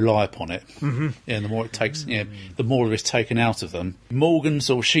come to rely upon it. And the more it takes, the more is taken out of them. Morgan,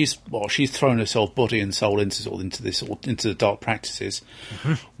 she's thrown herself body and soul into the dark practices.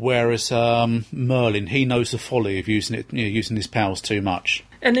 Whereas Merlin, he knows the folly of using his powers too much.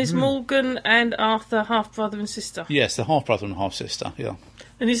 And is Morgan and Arthur half brother and sister? Yes, they're half brother and half sister. Yeah.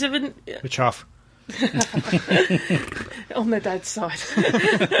 And is there Which half? on their dad's side.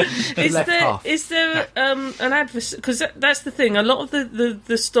 Is there an adversary? Because that's the thing. A lot of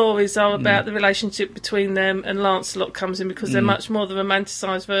the stories are about the relationship between them, and Lancelot comes in because they're much more the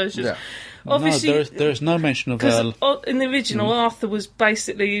romanticised versions. Yeah. Obviously, there is no mention of in the original, Arthur was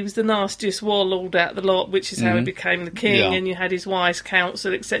basically the nastiest warlord out of the lot, which is how he became the king. And you had his wise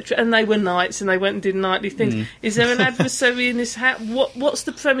council, etc. And they were knights, and they went and did knightly things. Is there an adversary in this? What's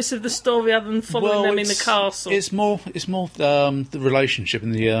the premise of the story other than following them in the castle? It's more the relationship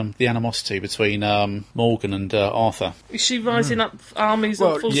and the animosity between Morgan and Arthur. Is she rising up armies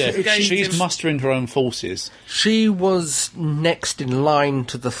or forces against she's him? mustering her own forces. She was next in line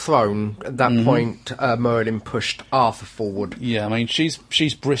to the throne. At that point, Merlin pushed Arthur forward. Yeah, I mean, she's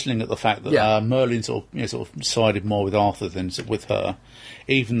bristling at the fact that Merlin sort of sided more with Arthur than with her,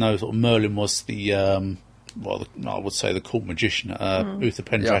 even though sort of Merlin was I would say the court magician at Uther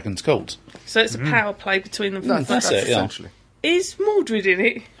Pendragon's court. So it's a power play between them. That's it, essentially. Is Mordred in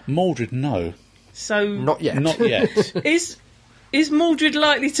it? Mordred, no. So not yet. Not yet. Is Mordred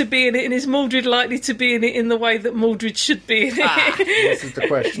likely to be in it, and is Mordred likely to be in it in the way that Mordred should be in it? This is the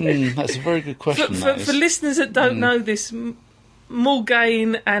question. That's a very good question. For listeners that don't know this,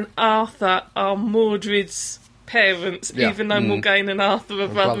 Morgaine and Arthur are Mordred's parents, even though Morgaine and Arthur are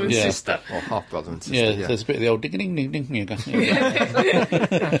brother and sister. Or half brother and sister. Yeah, there's a bit of the old ding ding ding ding.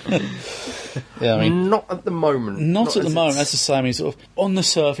 Yeah, I mean, not at the moment. Not at the moment. That's the same. I mean, sort of on the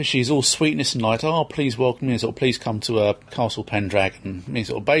surface, she's all sweetness and light. Oh, please welcome me. Sort of, please come to Castle Pendragon. I mean,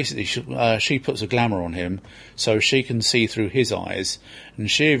 sort of basically, she puts a glamour on him so she can see through his eyes, and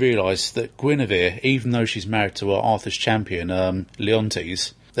she realises that Guinevere, even though she's married to Arthur's champion,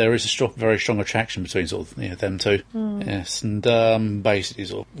 Leontes, there is a very strong attraction between sort of them two. Yes, and basically,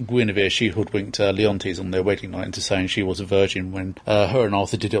 sort of Guinevere, she hoodwinked Leontes on their wedding night into saying she was a virgin when her and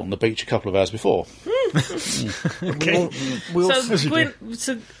Arthur did it on the beach a couple of hours before. Okay.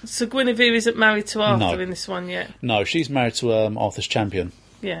 So Guinevere isn't married to Arthur in this one yet? No, she's married to Arthur's champion.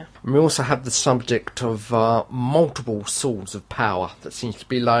 Yeah. We also have the subject of multiple swords of power that seems to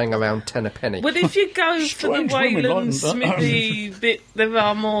be lying around 10 a penny. But if you go for the Wayland Smithy bit, there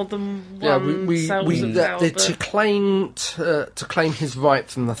are more than one swords of power. To claim his right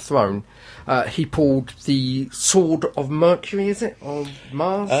from the throne, he pulled the Sword of Mercury, is it? Or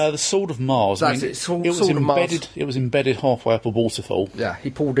Mars? The Sword of Mars. That's it. It was embedded halfway up a waterfall. Yeah, he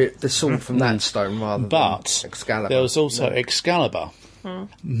pulled the sword from that stone rather than Excalibur. There was also Excalibur.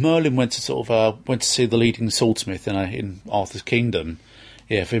 Merlin went to see the leading swordsmith in Arthur's kingdom,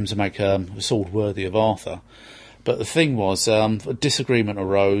 for him to make a sword worthy of Arthur. But the thing was, a disagreement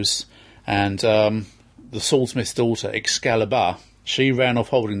arose, and the swordsmith's daughter, Excalibur, she ran off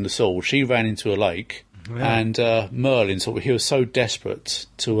holding the sword. She ran into a lake, and Merlin he was so desperate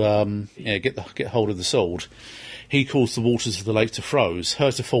to get hold of the sword, he caused the waters of the lake to freeze,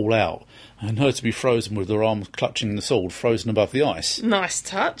 her to fall out, and her to be frozen with her arms clutching the sword, frozen above the ice. Nice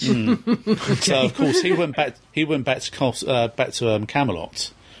touch. So of course he went back to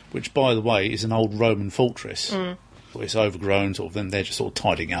Camelot, which, by the way, is an old Roman fortress. It's overgrown, then they're just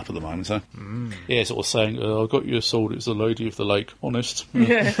tidying up at the moment. So saying, "I got you a sword. It's the Lady of the Lake." Honest.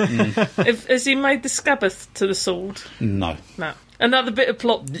 Yeah. Has he made the scabbard to the sword? No. Another bit of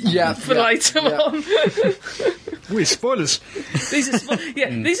plot for later on. We're spoilers. These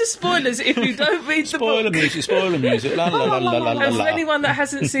are spoilers if you don't read the book. Spoiler music. La la la la la la. And for anyone that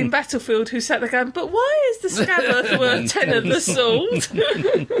hasn't seen Battlefield who sat there going, but why is the scabbard worth 10 of the sword?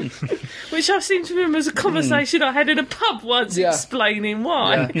 Which I seem to remember as a conversation I had in a pub once explaining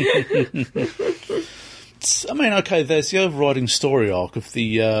why. I mean, okay, there's the overriding story arc of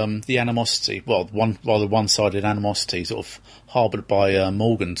the animosity, one-sided animosity harboured by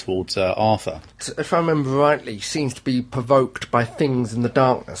Morgan towards Arthur. If I remember rightly, seems to be provoked by things in the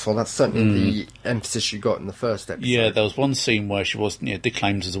darkness. Well, that's certainly the emphasis you got in the first episode. Yeah, there was one scene where she was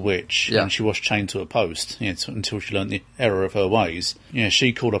declaimed as a witch, and she was chained to a post until she learnt the error of her ways.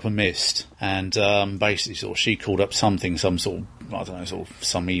 She called up a mist, and basically she called up some sort of,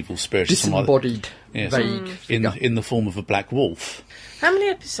 some evil spirit. Disembodied, vague in the form of a black wolf. How many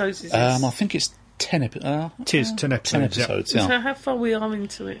episodes is this? I think it's 10 episodes. It is 10 episodes. 10 episodes, So how far we are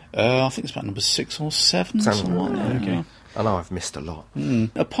into it? I think it's about number 6 or 7. Something like that. Okay. I know I've missed a lot.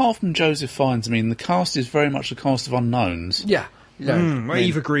 Apart from Joseph Fiennes, I mean, the cast is very much a cast of unknowns. Yeah.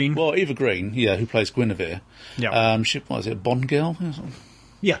 Eva Green. Well, Eva Green, who plays Guinevere. Yeah. She was it a Bond girl?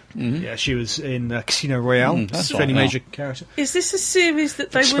 Yeah, yeah, she was in Casino Royale. That's a fairly major character. Is this a series that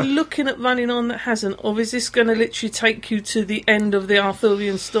they were looking at running on that hasn't, or is this going to literally take you to the end of the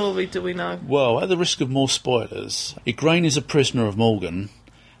Arthurian story, do we know? Well, at the risk of more spoilers, Igraine is a prisoner of Morgan,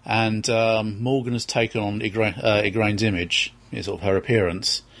 and Morgan has taken on Igraine's image, her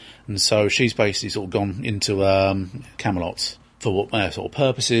appearance, and so she's basically gone into Camelot. For what sort of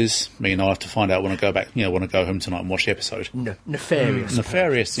purposes? I mean, I'll have to find out when I go back. When I go home tonight and watch the episode. Nefarious.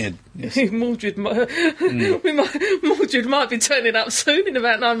 Nefarious. Yes. Mordred might be turning up soon in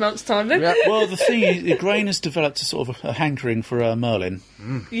about 9 months' time. Then. Yeah. Well, the thing is, Igraine has developed a sort of a hankering for Merlin.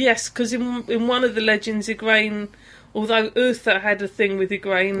 Yes, because in one of the legends, Igraine, although Uther had a thing with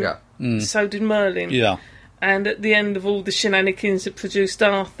Igraine, so did Merlin. Yeah. And at the end of all the shenanigans that produced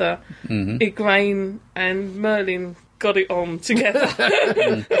Arthur, Igraine and Merlin got it on together.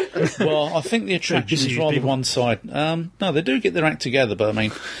 Well, I think the attraction is rather one side. No, they do get their act together, but I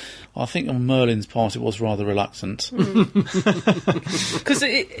mean, I think on Merlin's part it was rather reluctant. Because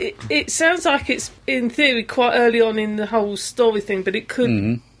it sounds like it's, in theory, quite early on in the whole story thing, but it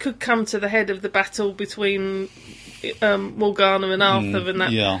could come to the head of the battle between Morgana and Arthur and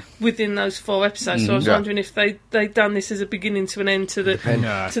that within those 4 episodes. So I was wondering if they'd done this as a beginning to an end to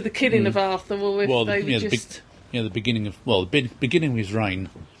the killing of Arthur, or if they were just... the beginning of beginning of his reign.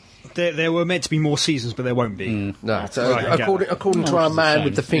 There were meant to be more seasons, but there won't be. No, so according to our man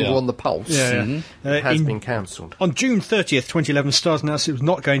with the finger on the pulse, it has been cancelled. On June 30th, 2011, Starz announced it was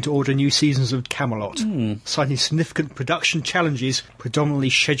not going to order new seasons of Camelot, citing significant production challenges, predominantly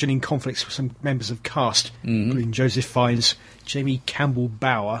scheduling conflicts with some members of cast, including Joseph Fiennes, Jamie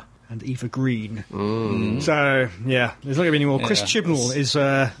Campbell-Bower, and Eva Green. So, yeah, there's not going to be any more. Chris Chibnall is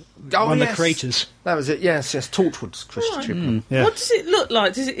one of the creators. That was it, yes, Torchwood's Chris Chibnall. Yeah. What does it look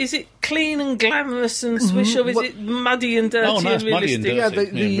like? Is it clean and glamorous and swish, or is it muddy and dirty and realistic? Muddy and dirty.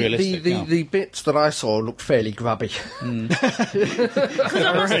 Yeah, the bits that I saw looked fairly grubby. Because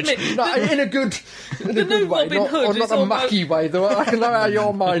I must admit... No, in a good way, Robin Hood not a mucky way, though. I can know how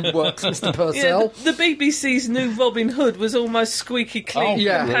your mind works, Mr. Purcell. Yeah, the BBC's new Robin Hood was almost squeaky clean in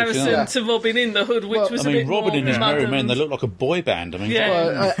comparison to Robin in the Hood, which was a bit Robin more and his Merry Men, they look like a boy band.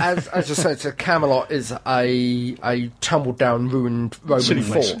 As I said, Camelot is a tumbled down, ruined Roman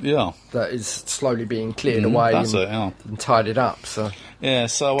fort that is slowly being cleared away and tidied up. So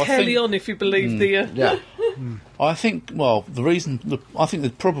Carry on if you believe the. I think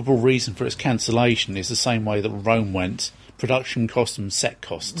the probable reason for its cancellation is the same way that Rome went: production costs and set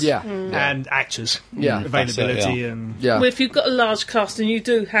costs. And actors. Availability. Well, if you've got a large cast and you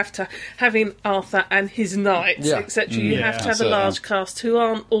do have to have in Arthur and his knights, etc., you have to have a large cast who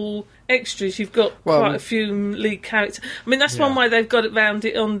aren't all extras. You've got quite a few lead characters. I mean, that's one way they've got it round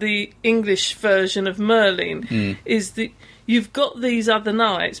it on the English version of Merlin, is that you've got these other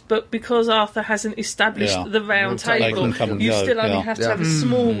knights, but because Arthur hasn't established the round table, you still only have to have a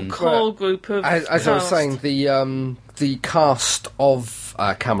small core group of as I was saying, the cast of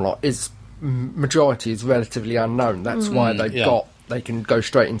Camelot is majority is relatively unknown. That's why they can go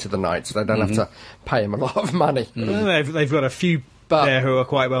straight into the knights. They don't have to pay him a lot of money. They've got a few there who are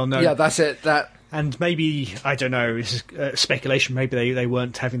quite well known. Yeah, that's it. And maybe, I don't know, this is speculation, maybe they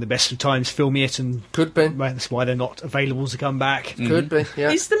weren't having the best of times filming it, and could be. That's why they're not available to come back. Could be,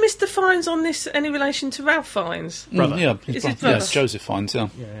 yeah. Is the Mr. Fiennes on this any relation to Ralph Fiennes? Brother. Is his brother? Yes, Joseph Fiennes,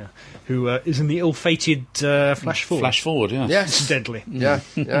 Who is in the ill-fated Flash Forward. Flash Forward, Incidentally. Yeah.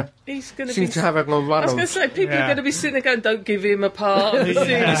 He's going to seems to have a long run. I was going to say, people are going to be sitting there going, don't give him a part as the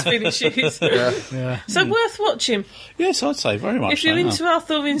series finishes. So worth watching. Yes, I'd say very much. If you're into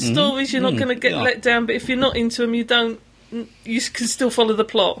Arthurian stories, you're not going to get let down, but if you're not into them, you can still follow the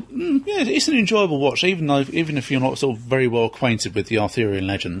plot. It's an enjoyable watch, even if you're not sort of very well acquainted with the Arthurian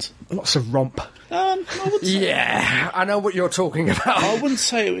legends. Lots of romp. I know what you're talking about. I wouldn't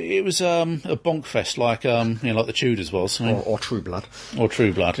say it was a bonk fest like like the Tudors was, or True Blood,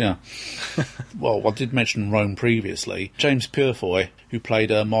 Yeah. Well, I did mention Rome previously. James Purefoy, who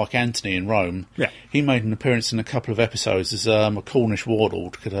played Mark Antony in Rome, he made an appearance in a couple of episodes as a Cornish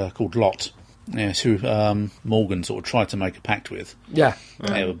warlord called Lot. Yes, who Morgan sort of tried to make a pact with.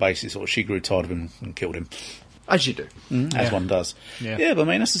 But basically, she grew tired of him and killed him. As you do. As one does. But I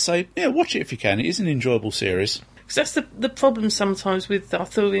mean, that's to say, watch it if you can. It is an enjoyable series. Because that's the problem sometimes with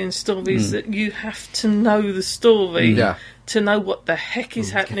Arthurian stories, that you have to know the story to know what the heck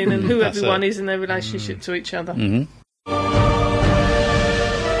is happening and who everyone is in their relationship to each other.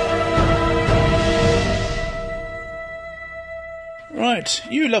 Right,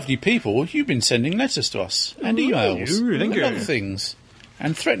 you lovely people, you've been sending letters to us, and emails, and other things,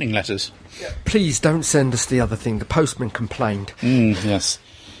 and threatening letters. Please don't send us the other thing. The postman complained. Yes.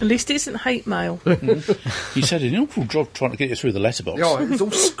 At least it isn't hate mail. He said an awful job trying to get it through the letterbox. It's all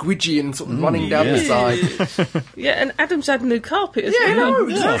squidgy and sort of running down the side. And Adam's had a new carpet as well. No,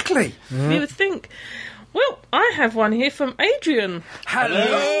 exactly. You would think. Well, I have one here from Adrian.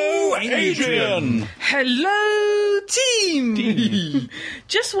 Hello, Adrian. Hello, team.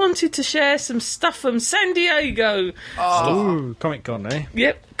 Just wanted to share some stuff from San Diego. Oh, Comic-Con, eh?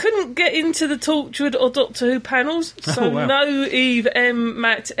 Yep. Couldn't get into the Torchwood or Doctor Who panels, so no Eve M,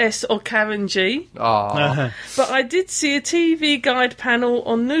 Matt S or Karen G. But I did see a TV guide panel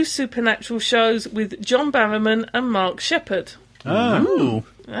on new supernatural shows with John Barrowman and Mark Shepherd. Oh.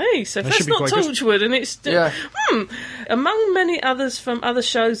 Hey, so that's not Torchwood, and it's among many others from other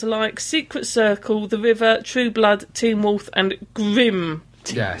shows like Secret Circle, The River, True Blood, Teen Wolf, and Grimm.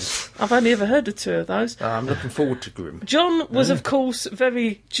 Yes. I've only ever heard of two of those. I'm looking forward to Grimm. John was, of course,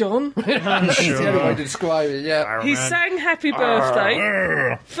 very John. That's the only way to describe it, He sang Happy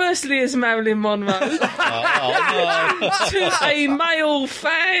Birthday, firstly as Marilyn Monroe, to a male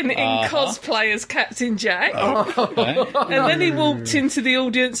fan in cosplay as Captain Jack, and then he walked into the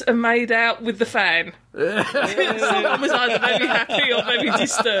audience and made out with the fan. Someone was either very happy or very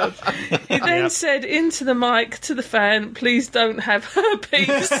disturbed. He then said into the mic to the fan, "Please don't have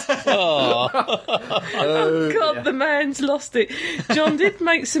herpes." Oh God, the man's lost it. John did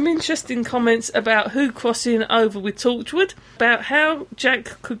make some interesting comments about Who crossing over with Torchwood, about how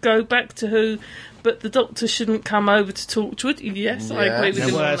Jack could go back to Who, but the Doctor shouldn't come over to Torchwood. Yes, I agree with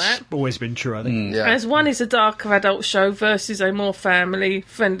him on that. That's always been true, I think. As one is a darker adult show versus a more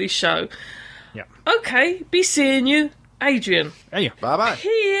family-friendly show. Okay, be seeing you. Adrian. Hey. Bye-bye.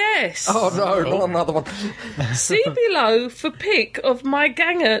 P.S. Oh, no, not another one. See below for pic of my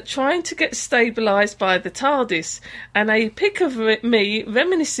ganger trying to get stabilised by the TARDIS, and a pic of me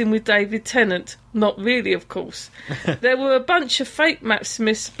reminiscing with David Tennant. Not really, of course. There were a bunch of fake Matt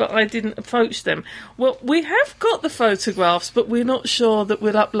Smiths, but I didn't approach them. Well, we have got the photographs, but we're not sure that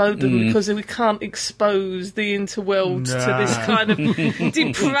we'll upload them because we can't expose the interworlds to this kind of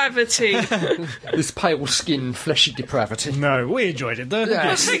depravity. This pale skin, fleshy depravity. No, we enjoyed it, though.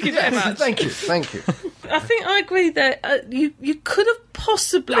 Yes. Thank you very much. Thank you. I think I agree that you could have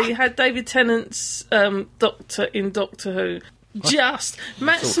possibly had David Tennant's Doctor in Doctor Who. Just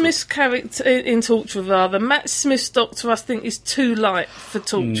Matt Smith's character in Torchwood, rather. Matt Smith's Doctor, I think, is too light for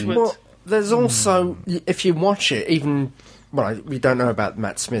Torchwood. Well, there's also, if you watch it, even... Well, we don't know about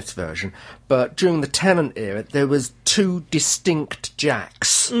Matt Smith's version, but during the Tennant era, there was 2 distinct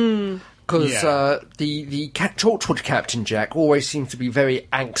Jacks. Because the Torchwood Captain Jack always seemed to be very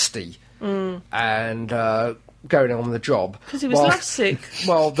angsty and going on the job. Because he was lovesick.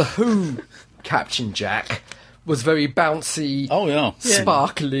 Well, the Who Captain Jack was very bouncy,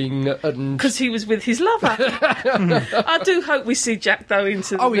 sparkling, and... Because he was with his lover. I do hope we see Jack, though,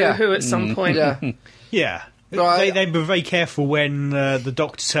 into the Who at some point. Yeah. They were very careful when the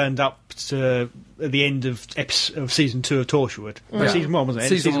Doctor turned up at the end of season 2 of Torchwood. Season 1, wasn't it?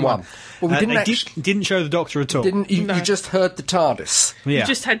 Season 1. Well, we didn't show the Doctor at all. You just heard the TARDIS. Yeah. You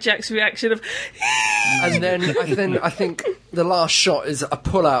just had Jack's reaction of... And then I think the last shot is a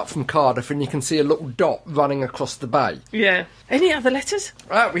pull-out from Cardiff, and you can see a little dot running across the bay. Yeah. Any other letters?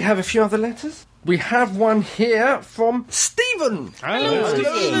 We have a few other letters. We have one here from Stephen.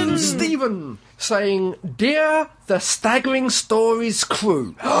 Hello, Stephen. Saying, "Dear the Staggering Stories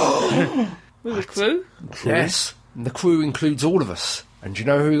crew." With a crew? Yes. And the crew includes all of us. And do you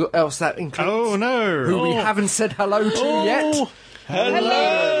know who else that includes? Oh, no. Who we haven't said hello to yet?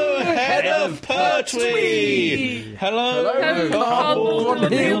 Hello, Head of Pertwee! Hello,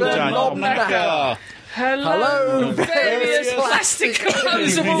 Knobknacker! Hello, various plastic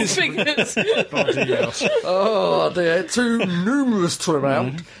composable figures. Oh, they're too numerous to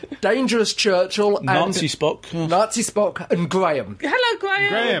amount. Dangerous Churchill and... Nazi Spock and Graham. Hello,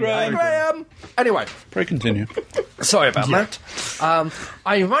 Graham. Graham. Anyway. Pray continue. Sorry about that.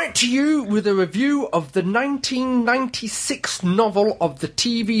 I write to you with a review of the 1996 novel of the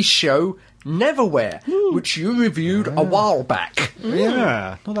TV show Neverwhere, which you reviewed a while back.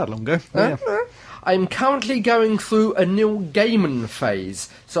 Yeah, not that long ago. I'm currently going through a Neil Gaiman phase,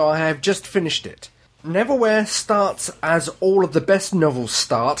 so I have just finished it. Neverwhere starts as all of the best novels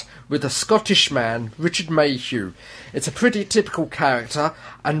start, with a Scottish man, Richard Mayhew. It's a pretty typical character,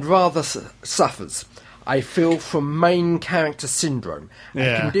 and rather suffers, I feel, from main character syndrome,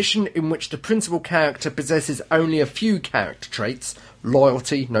 a condition in which the principal character possesses only a few character traits,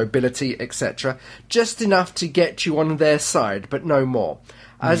 loyalty, nobility, etc., just enough to get you on their side, but no more.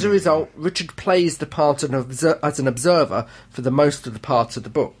 As a result, Richard plays the part as an observer for the most of the parts of the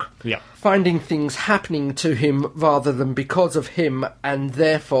book, finding things happening to him rather than because of him, and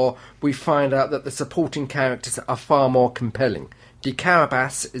therefore we find out that the supporting characters are far more compelling. De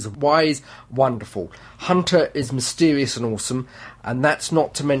Carabas is wise, wonderful. Hunter is mysterious and awesome, and that's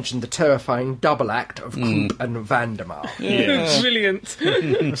not to mention the terrifying double act of Krupp and Vandemar. Brilliant.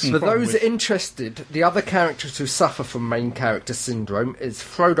 For those interested, the other characters who suffer from main character syndrome is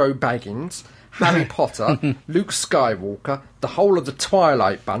Frodo Baggins, Harry Potter, Luke Skywalker, the whole of the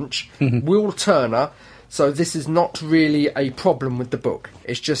Twilight Bunch, Will Turner. So this is not really a problem with the book.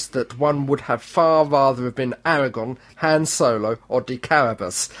 It's just that one would have far rather have been Aragorn, Han Solo or De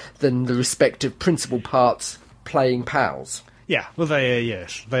Carabas than the respective principal parts playing pals. Yeah, well,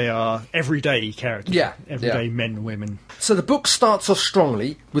 they are everyday characters. Everyday men and women. So the book starts off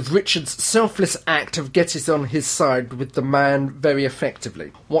strongly, with Richard's selfless act of getting on his side with the man very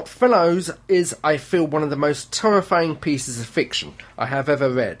effectively. What follows is, I feel, one of the most terrifying pieces of fiction I have ever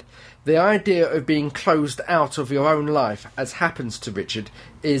read. The idea of being closed out of your own life, as happens to Richard,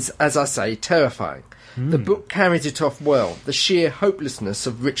 is, as I say, terrifying. The book carries it off well, the sheer hopelessness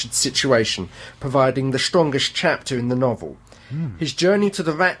of Richard's situation providing the strongest chapter in the novel. His journey to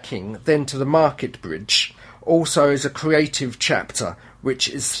the Rat King, then to the Market Bridge, also is a creative chapter, which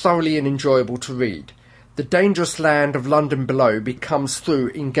is thoroughly and enjoyable to read. The dangerous land of London Below becomes through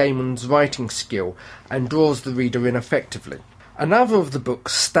in Gaiman's writing skill and draws the reader in effectively. Another of the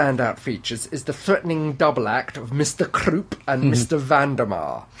book's standout features is the threatening double act of Mr. Krupp and Mr.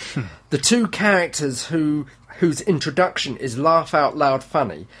 Vandemar. The two characters whose introduction is laugh-out-loud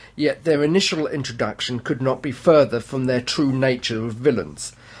funny, yet their initial introduction could not be further from their true nature of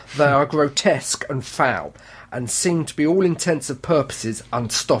villains. They are grotesque and foul, and seem to be all intents and purposes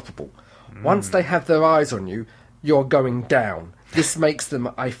unstoppable. Once they have their eyes on you, you're going down. This makes them,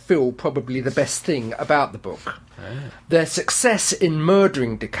 I feel, probably the best thing about the book. Their success in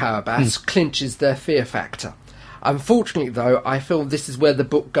murdering de Carabas clinches their fear factor. Unfortunately, though, I feel this is where the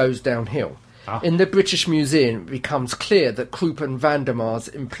book goes downhill. In the British Museum, it becomes clear that Krupp and Vandermeer's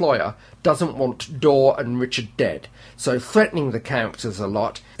employer doesn't want Dor and Richard dead, so threatening the characters a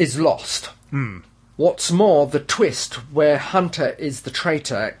lot is lost. What's more, the twist where Hunter is the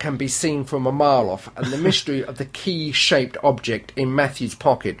traitor can be seen from a mile off, and the mystery of the key-shaped object in Matthew's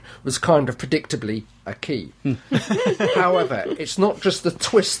pocket was kind of predictably a key. However, it's not just the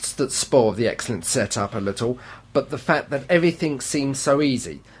twists that spoil the excellent setup a little, but the fact that everything seems so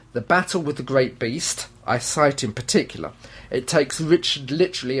easy. The battle with the great beast, I cite in particular. It takes Richard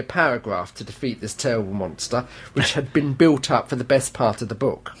literally a paragraph to defeat this terrible monster, which had been built up for the best part of the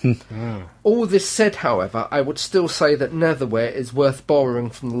book. All this said, however, I would still say that Netherware is worth borrowing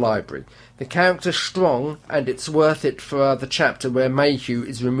from the library. The character's strong, and it's worth it for the chapter where Mayhew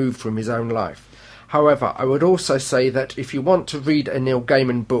is removed from his own life. However, I would also say that if you want to read a Neil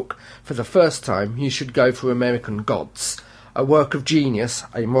Gaiman book for the first time, you should go for American Gods. A work of genius,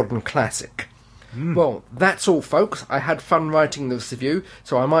 a modern classic. Well, that's all, folks. I had fun writing this review,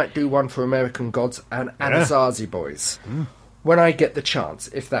 so I might do one for American Gods and Anasazi Boys. When I get the chance,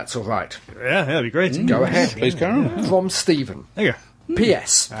 if that's all right. Yeah, that'd be great. Go ahead. Please go on. From Stephen. There you go.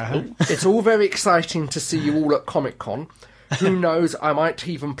 P.S. It's all very exciting to see you all at Comic-Con. Who knows, I might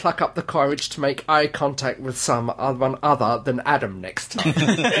even pluck up the courage to make eye contact with someone other than Adam next time.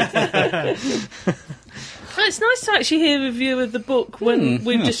 It's nice to actually hear a review of the book when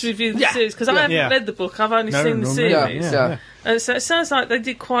we've just reviewed the series, because I haven't read the book, I've only seen the series. And so it sounds like they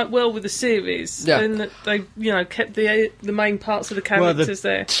did quite well with the series, and that they, kept the main parts of the characters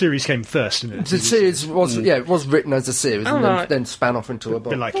there. The series came first, didn't it? The series was it was written as a series and then span off into a book.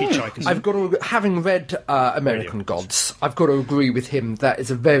 A bit like Hitchhikers. I've got to, having read American Gods, I've got to agree with him that is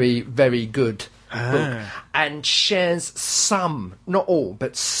a very, very good book, and shares some, not all,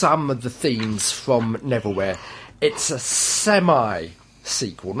 but some of the themes from Neverwhere. It's a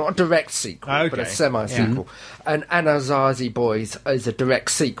semi-sequel, not a direct sequel, but a semi-sequel. And Anasazi Boys is a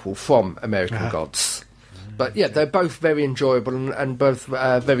direct sequel from American Gods. But yeah, they're both very enjoyable and both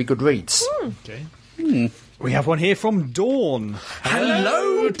very good reads. We have one here from Dawn.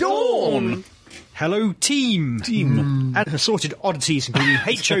 Hello, Dawn! Hello, team. And assorted oddities, including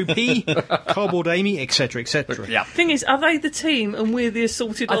HOP, Cardboard Amy, etc., etc. Yeah. Thing is, are they the team and we're the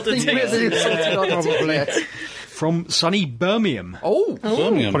assorted oddities? I think we're the assorted oddities. From sunny Birmingham.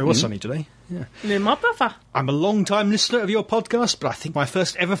 Birmingham. Probably was sunny today. Yeah. Near my brother. I'm a long-time listener of your podcast, but I think my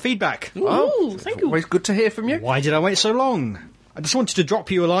first ever feedback. Thank you. Always good to hear from you. Why did I wait so long? I just wanted to drop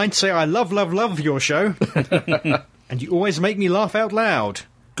you a line to say I love your show. And you always make me laugh out loud.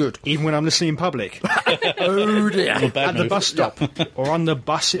 Good. Even when I'm listening in public. Oh dear. At the bus stop. Or on the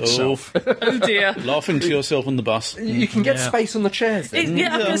bus itself. Oh dear. Laughing to yourself on the bus. You can get space on the chairs then.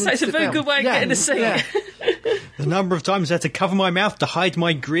 I'm going to say it's a very good way of getting a seat. The number of times I had to cover my mouth to hide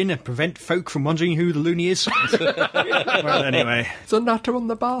my grin and prevent folk from wondering who the loony is. Well, anyway. It's a nutter on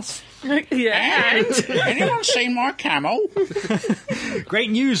the bus. Yeah. Anyone seen my camel? Great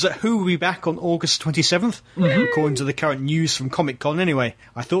news that Who will be back on August 27th. According to the current news from Comic-Con anyway.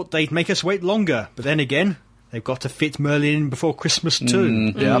 I thought they'd make us wait longer, but then again, they've got to fit Merlin in before Christmas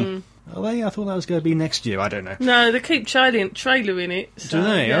too. Are they? I thought that was going to be next year. I don't know. No, they keep trailer in it. So, do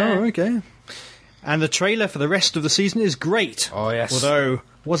they? Yeah. Oh, okay. And the trailer for the rest of the season is great. Oh, yes. Although,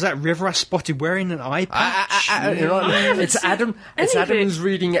 was that River I spotted wearing an eye patch? It's Adam. It's Adam who's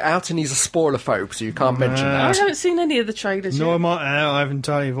reading it out, and he's a spoilerphobe, so you can't mention that. I haven't seen any of the trailers yet. No, I've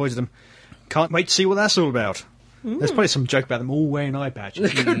entirely avoided them. Can't wait to see what that's all about. There's probably some joke about them all wearing eye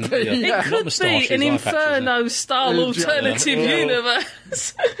patches. It could be, It could be an Inferno-style alternative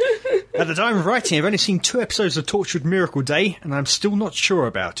universe. At the time of writing, I've only seen 2 episodes of Torchwood Miracle Day, and I'm still not sure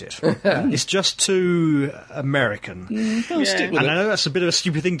about it. It's just too American. Stick with and it. I know that's a bit of a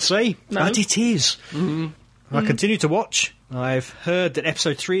stupid thing to say, but it is. I continue to watch. I've heard that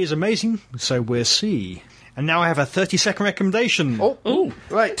episode 3 is amazing, so we'll see. And now I have a 30-second recommendation. Oh,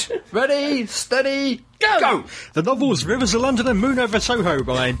 right. Ready, steady, go! The novels Rivers of London and Moon Over Soho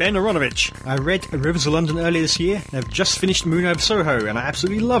by Ben Aronovich. I read Rivers of London earlier this year and have just finished Moon Over Soho, and I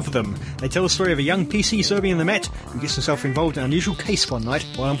absolutely love them. They tell the story of a young PC serving in the Met who gets himself involved in an unusual case one night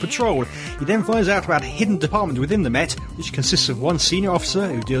while on patrol. He then finds out about a hidden department within the Met, which consists of one senior officer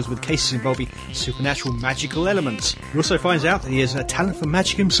who deals with cases involving supernatural magical elements. He also finds out that he has a talent for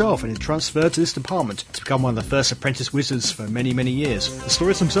magic himself and is transferred to this department to become one of the first apprentice wizards for many, many years. The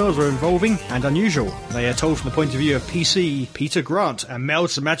stories themselves are involving and unusual. They are told from the point of view of PC Peter Grant and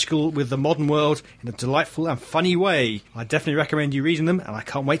melds the magical with the modern world in a delightful and funny way. I definitely recommend you reading them, and I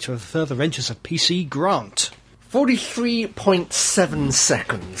can't wait for the further ventures of PC Grant. 43.7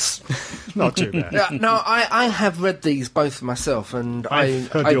 seconds. Not too bad. Yeah, no, I have read these both myself, and I've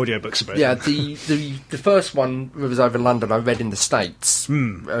heard the audiobooks about yeah, them. the first one, Rivers Over London, I read in the States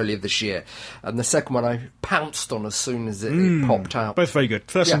earlier this year, and the second one I pounced on as soon as it popped out. Both very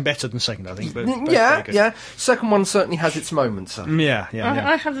good. First one better than second, I think. But both yeah, very good. yeah. Second one certainly has its moments. So. Yeah.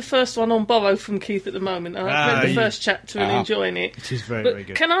 I have the first one on borrow from Keith at the moment. I've read the first chapter and enjoying it. It is very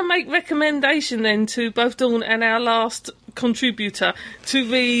good. Can I make recommendation then to both Dawn and our last contributor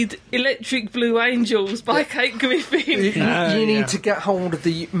to read Electric Blue Angels by Kate Griffin? You need to get hold of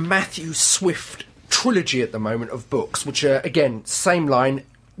the Matthew Swift trilogy at the moment of books, which are, again, same line,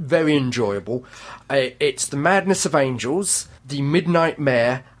 very enjoyable. It's The Madness of Angels, The Midnight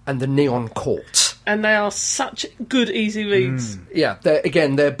Mare, and The Neon Court. And they are such good, easy reads. Yeah,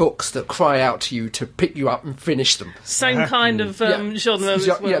 they're books that cry out to you to pick you up and finish them. Same kind of genre as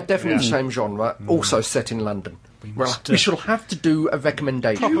well. Yeah, definitely the same genre. Also set in London. We shall have to do a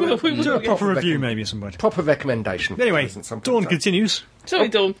recommendation. We will do a proper review maybe at some point. Proper recommendation. Anyway, Dawn continues. Sorry,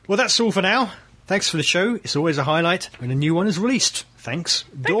 Dawn. Well, that's all for now. Thanks for the show. It's always a highlight when a new one is released. Thanks,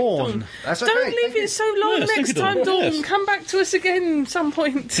 Dawn. That's okay. Don't leave it so long next time, Dawn. Yes. Come back to us again some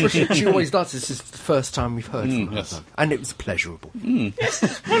point. She always does. This is the first time we've heard from her. And it was pleasurable.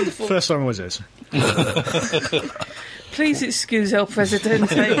 Wonderful. First time was this. Please excuse El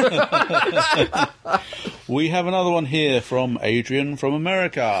Presidente. We have another one here from Adrian from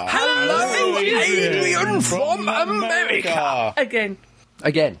America. Hello, Adrian from America. Again.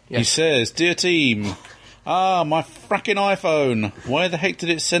 Again, He yes. says, "Dear team, my fracking iPhone. Why the heck did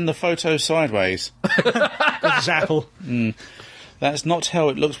it send the photo sideways? This is Apple. That's not how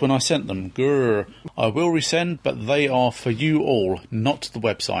it looks when I sent them. Grr. I will resend, but they are for you all, not the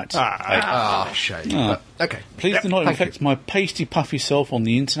website. Shame. But, okay. Please do not thank infect my pasty puffy self on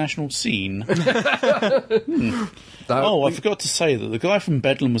the international scene." No, I forgot to say that the guy from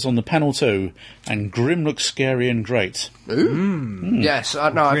Bedlam was on the panel too, and Grim looks scary and great. Yes,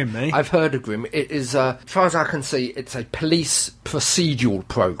 no, Grim, eh? I've heard of Grim. It is, as far as I can see, it's a police procedural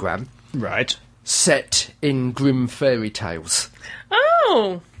programme Right. set in grim fairy tales.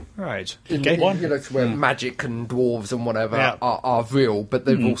 Oh. Right. Okay. You know, where magic and dwarves and whatever Yeah. are real, but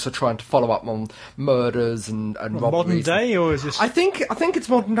they're also trying to follow up on murders and robberies. Modern day, or is this... I think it's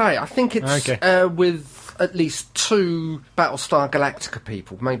modern day. I think it's with at least 2 Battlestar Galactica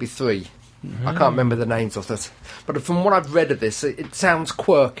people, maybe 3. I can't remember the names of this. But from what I've read of this, it sounds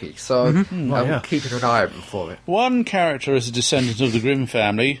quirky, so I'm keeping an eye open for it. One character is a descendant of the Grimm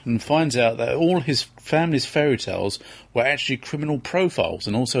family and finds out that all his family's fairy tales were actually criminal profiles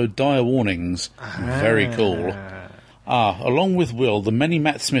and also dire warnings. Very cool. Along with Will, the many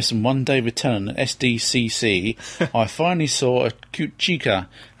Matt Smiths and one David Tennant at SDCC, I finally saw a cute chica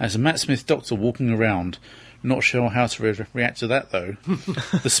as a Matt Smith doctor walking around. Not sure how to react to that, though.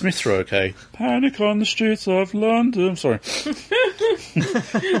 The Smiths are okay. Panic on the streets of London. Sorry.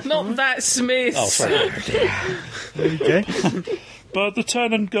 Not that Smith. Oh, sorry. Okay. But the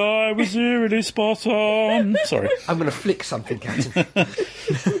Tennant guy was eerily spot on. Sorry. I'm going to flick something, Captain.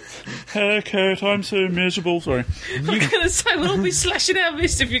 Haircut, I'm so miserable. Sorry. I'm going to say we'll all be slashing our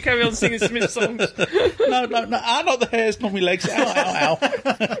wrists if you carry on singing Smith songs. No. Not the hairs, not my legs. Ow.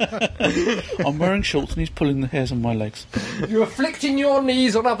 I'm wearing shorts and he's pulling the hairs on my legs. You're afflicting your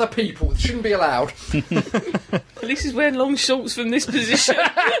knees on other people. It shouldn't be allowed. At least he's wearing long shorts from this position.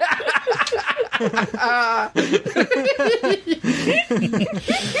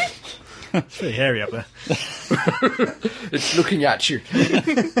 It's very hairy up there. It's looking at you.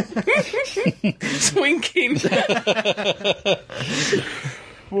 It's winking.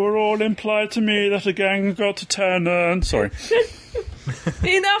 Were all implied to me that a gang got to Tennant. Sorry.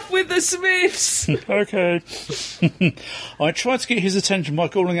 Enough with the Smiths. Okay. I tried to get his attention by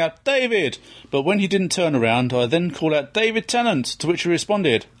calling out David, but when he didn't turn around, I then called out David Tennant, to which he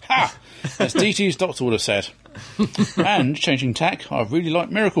responded, "Ha!" as DT's doctor would have said. And, changing tack, I really like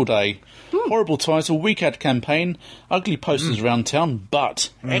Miracle Day. Horrible title, weak ad campaign, ugly posters around town, but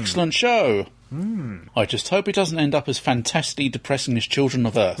excellent show. I just hope it doesn't end up as fantastically depressing as Children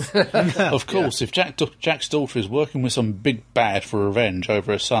of Earth. Of course, if Jack's daughter is working with some big bad for revenge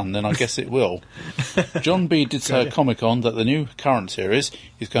over her son, then I guess it will. John B. did say at Comic-Con that the new current series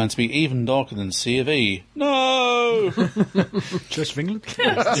is going to be even darker than Sea of E. No! Church of England?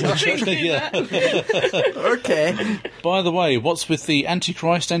 Yeah. Okay. By the way, what's with the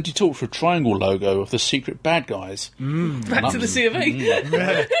Antichrist, Anti-Torture triangle logo of the secret bad guys? Back to the C of E.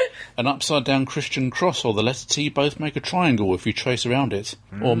 An upside-down round Christian cross or the letter T both make a triangle if you trace around it.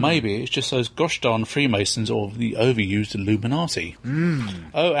 Or maybe it's just those gosh darn Freemasons or the overused Illuminati.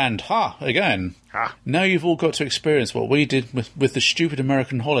 Oh, and again. Now you've all got to experience what we did with the stupid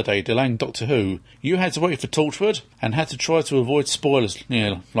American holiday delaying Doctor Who. You had to wait for Torchwood and had to try to avoid spoilers,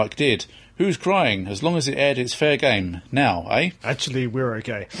 like did. Who's crying? As long as it aired, it's fair game. Now, eh? Actually, we're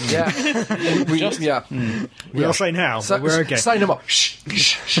okay. Yeah. We'll say now, but we're okay. Say no more.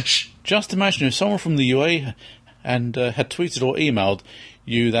 Shh. Just imagine if someone from the UA and had tweeted or emailed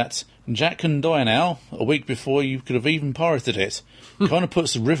you that Jack can die now a week before you could have even pirated it. Kind of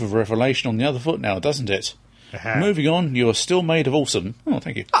puts the River of Revelation on the other foot now, doesn't it? Moving on, you are still made of awesome. Oh,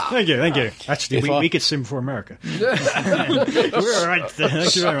 thank you. Thank you. Actually, we could sim for America. We're all right.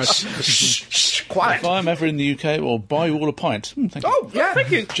 Thank you very much. Quiet. If I'm ever in the UK, I'll buy you all a pint. Thank you. Oh, yeah.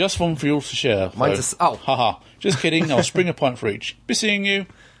 Thank you. Just one for you all to share. Haha. Just kidding. I'll spring a pint for each. Be seeing you.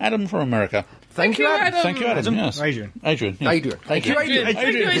 Adam from America. Thank you, Adam. Thank you, Adam. Yes. Adrian. Yes. Adrian. Thank you,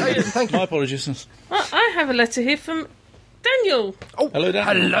 Adrian. Thank you. My apologies. Well, I have a letter here from Daniel. Oh, hello,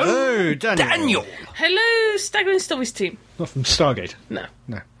 Daniel. Hello, Daniel. Hello, Staggering Stories team. Not from Stargate. No.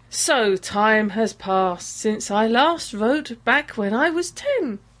 No. So, time has passed since I last wrote back when I was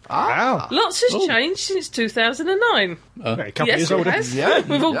 10. Wow. Lots has changed since 2009. A couple Yes, years it older. has. Yeah,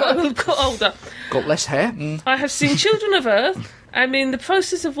 We've all got older. Got less hair. I have seen Children of Earth. I'm in the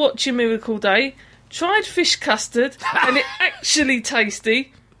process of watching Miracle Day. Tried fish custard, and it actually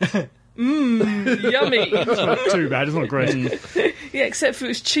tasty. Yummy. It's not too bad. It's not great. Yeah, except for it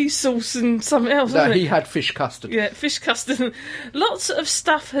was cheese sauce and something else. No, wasn't he it? had fish custard. Yeah, fish custard. Lots of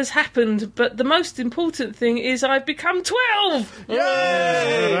stuff has happened, but the most important thing is I've become 12!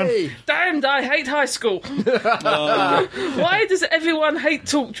 Yay! Damned, I hate high school. Why does everyone hate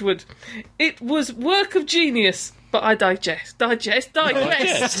Torchwood? It was work of genius. But I digress. Sorry,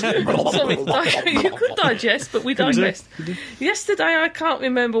 you could digest, but we digressed. Yesterday, I can't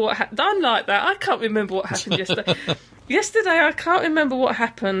remember what happened. I'm like that. I can't remember what happened yesterday. Yesterday, I can't remember what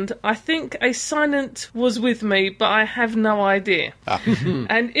happened. I think a silent was with me, but I have no idea.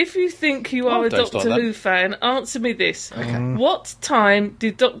 And if you think you are a Doctor Who fan, answer me this. Okay. What time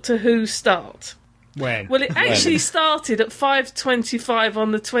did Doctor Who start? When? Well, it actually started at 5:25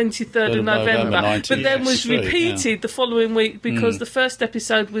 on the 23rd of November, but then was repeated the following week because the first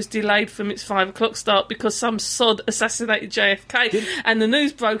episode was delayed from its 5 o'clock start because some sod assassinated JFK, and the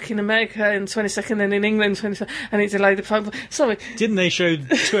news broke in America on 22nd and in England 23rd, and it delayed the 5. Sorry. Didn't they show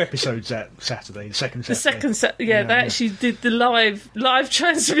 2 episodes that Saturday, the second Saturday? They actually did the live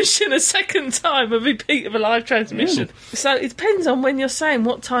transmission a second time, a repeat of a live transmission. So it depends on when you're saying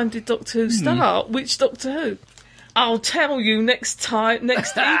what time did Doctor Who start, which Doctor Who. I'll tell you next email. Okay.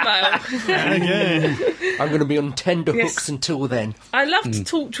 I'm going to be on tender hooks until then. I loved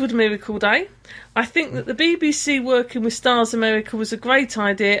Torchwood Miracle Day. I think that the BBC working with Stars America was a great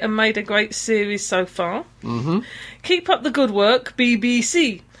idea and made a great series so far. Keep up the good work,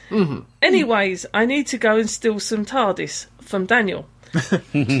 BBC. Anyways, I need to go and steal some TARDIS from Daniel.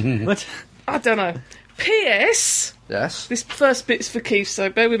 What? I don't know. P.S. Yes? This first bit's for Keith, so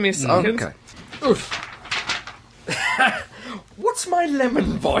bear with me a second. Okay. Oof. What's my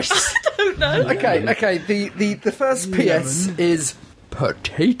lemon voice? I don't know. Okay. The first PS is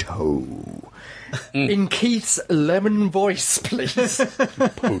potato. In Keith's lemon voice, please.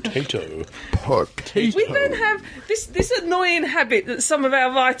 Potato. We then have this annoying habit that some of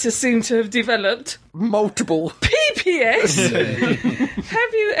our writers seem to have developed. Multiple. PPS.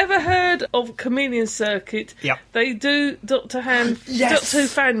 Have you ever heard of Chameleon Circuit? Yep. They do Doctor Who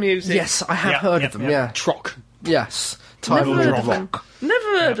fan music. Yes, I have heard of them, yeah. Trock. Yes. Never heard of them. Rock.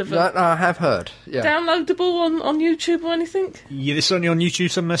 Never heard of them. No, I have heard, yeah. Downloadable on YouTube or anything? Yeah, there's only on YouTube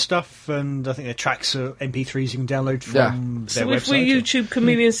some of their stuff, and I think their tracks are MP3s you can download from their so website. if we YouTube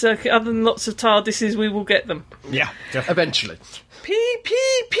Chameleon Circuit, other than lots of TARDISes, we will get them. Yeah, definitely. Eventually.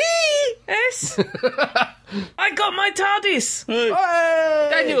 PPPS. I got my TARDIS. Hey!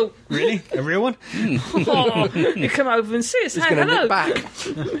 Daniel. Really? A real one? Oh, you come over and see us. He's Hey, going to hello. nip back.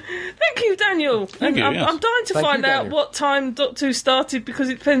 Thank you, Daniel. Thank you, I'm yes. dying to Thank find you, out Daniel. what time Doctor Who started because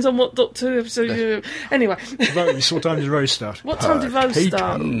it depends on what Doctor Who episode you... Anyway. Rose, what time did Rose start? What time did Rose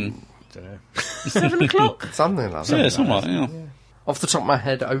start? Don't know. 7 o'clock? Something like that. Yeah, something like that, yeah. Off the top of my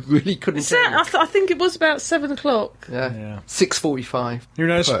head, I really couldn't So, tell you. I think it was about 7 o'clock. Yeah. 6:45. Who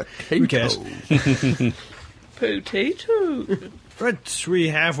knows? Potato. Who cares? Potato. Right, we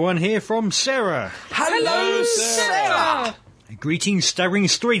have one here from Sarah. Hello, Sarah! Greetings, staggering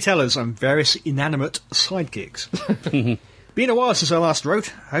storytellers and various inanimate sidekicks. Been a while since I last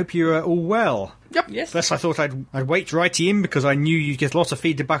wrote. Hope you are all well. Yep. Yes. First I thought I'd wait to write you in because I knew you'd get lots of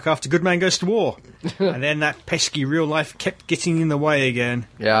feedback after Good Man Goes to War. And then that pesky real life kept getting in the way again.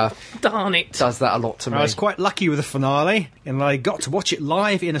 Yeah. Darn it. Does that a lot to me. I was quite lucky with the finale, and I got to watch it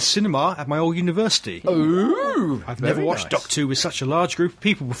live in a cinema at my old university. Ooh! I've never watched Doctor Who with such a large group of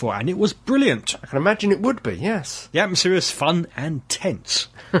people before, and it was brilliant. I can imagine it would be, yes. The atmosphere was fun and tense.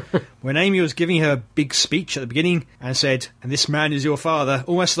 When Amy was giving her big speech at the beginning and said, "And this man is your father,"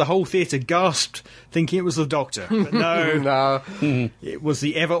 almost the whole theatre gasped, thinking it was the Doctor. But no, it was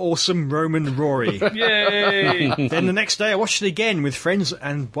the ever-awesome Roman Rory. Yay! Then the next day I watched it again with friends,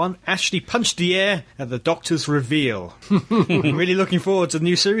 and one actually punched the air at the Doctor's reveal. I'm really looking forward to the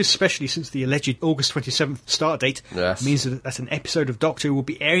new series, especially since the alleged August 27th start date means that an episode of Doctor Who will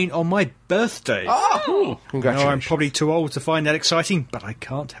be airing on my birthday. Oh! Congratulations. I'm probably too old to find that exciting, but I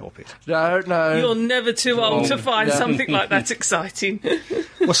can't help it. No. You're never too old to find something like that exciting.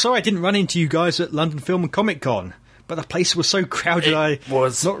 Well, sorry I didn't run into you guys at London Film and Comic Con, but the place was so crowded I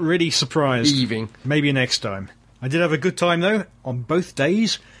was not really surprised. Heaving. Maybe next time. I did have a good time, though, on both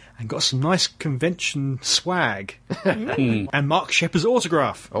days, and got some nice convention swag. And Mark Shepard's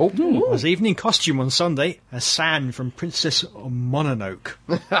autograph. Oh. I was even in costume on Sunday as San from Princess Mononoke.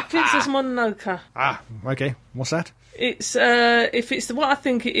 Princess Mononoke. Ah, okay. What's that? It's if it's what I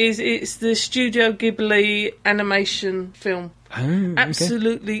think it is, it's the Studio Ghibli animation film. Oh, okay.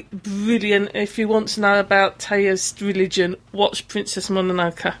 Absolutely brilliant. If you want to know about Teia's religion, watch Princess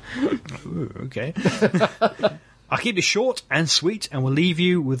Mononoke. Ooh, okay. I'll keep it short and sweet, and we'll leave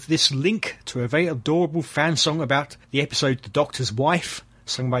you with this link to a very adorable fan song about the episode The Doctor's Wife,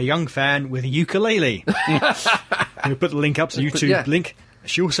 sung by a young fan with a ukulele. We'll put the link up, the YouTube link.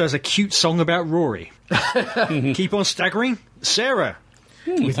 She also has a cute song about Rory. Keep on staggering, Sarah.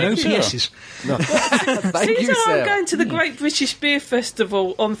 With no PS's. No. Thank you, Sarah. I'm Sarah. going to the Great British Beer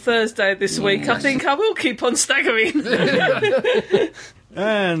Festival on Thursday this week. I think I will keep on staggering.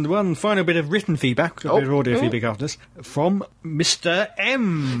 And one final bit of written feedback, a bit of audio feedback after this, from Mr.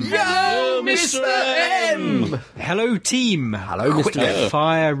 M. Yo, Mr. M! Hello, team. Hello, Mr. M.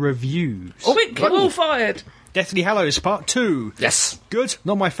 Fire reviews. Quick, all fired. Deathly Hallows Part 2. Yes. Good.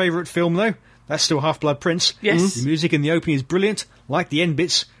 Not my favourite film, though. That's still Half-Blood Prince. Yes. The music in the opening is brilliant. Like the end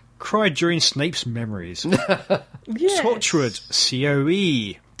bits. Cried during Snape's memories. Yes. Torchwood,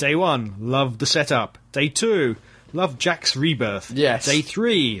 COE. Day 1, loved the setup. Day 2, loved Jack's rebirth. Yes. Day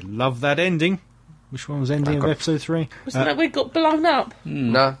 3, loved that ending. Which one was the ending of episode 3? Wasn't that we got blown up?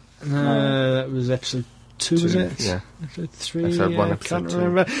 No. That was episode 2, was it? Yeah. Episode 3? Episode 1, I episode can't 2.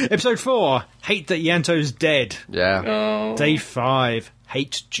 remember. Episode 4, hate that Yanto's dead. Yeah. Oh. Day 5,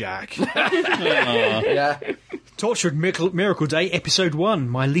 hate Jack. Yeah. Torchwood Miracle Day, Episode 1,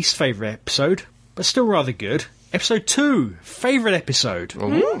 my least favourite episode, but still rather good. Episode 2, favourite episode.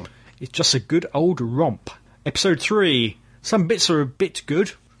 Ooh. It's just a good old romp. Episode 3, some bits are a bit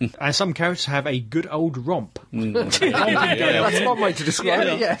good, and some characters have a good old romp. That's one way to describe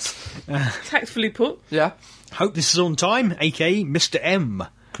it, yes. Tactfully put. Yeah. Hope this is on time, aka Mr. M.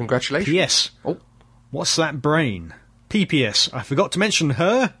 Congratulations. P.S. Oh. What's that brain? P.P.S. I forgot to mention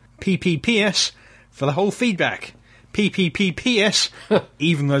her. P.P.P.S. for the whole feedback. P.P.P.P.S.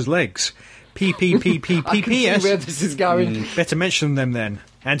 even those legs. I can see P.P.P.P.S. where this is going. Better mention them then.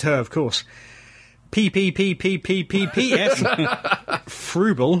 And her, of course. P.P.P.P.P.P.P.S.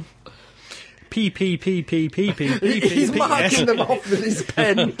 Frugal. P.P.P.P.P.P.P.P.S. He's marking them off with his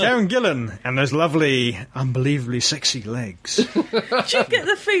pen. Karen Gillan and those lovely, unbelievably sexy legs. Do you get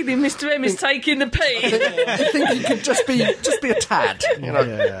the feeling Mr. M is taking the pee? I think he could just be a tad. You know.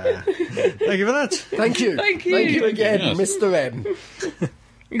 Yeah. Thank you for that. Thank you. Thank you. Thank you again, Yes. Mr. M.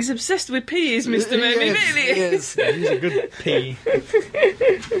 He's obsessed with pee, is Mr. M. He Yes, really is. He's a good P.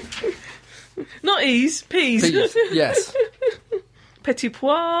 Not ease, peas. Peas, yes. Petit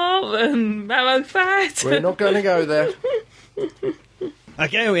pois and marrow fat. We're not going to go there.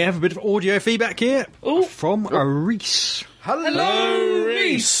 Okay, we have a bit of audio feedback here from Reese. Hello,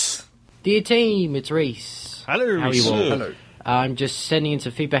 Reese. Dear team, it's Reese. Hello, How are Reese. you all? Hello. I'm just sending in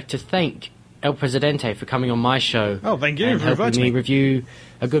some feedback to thank El Presidente for coming on my show. Oh, thank you and for helping inviting me me. review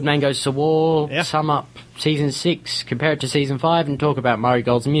A Good Man Goes to War, Yeah. sum up Season 6, compare it to Season 5, and talk about Murray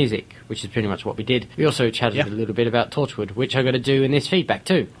Gold's music, which is pretty much what we did. We also chatted a little bit about Torchwood, which I'm going to do in this feedback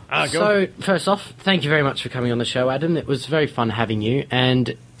too. Go So, first off, thank you very much for coming on the show, Adam. It was very fun having you,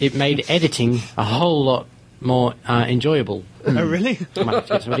 and it made editing a whole lot more enjoyable. Oh, really? I might have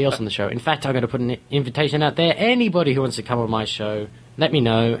to get somebody else on the show. In fact, I'm going to put an invitation out there. Anybody who wants to come on my show, let me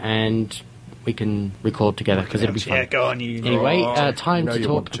know, and we can record together, because it'll be fun. Yeah, go on, you. Anyway, time know to you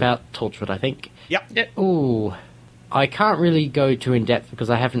talk want to. about Torchwood, I think. Yep. Ooh, I can't really go too in-depth because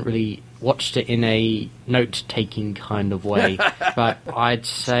I haven't really watched it in a note-taking kind of way. But I'd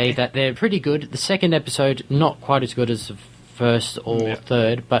say that they're pretty good. The second episode, not quite as good as the first or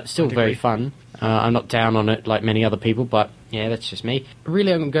third, but still very fun. I'm not down on it like many other people, but yeah, that's just me.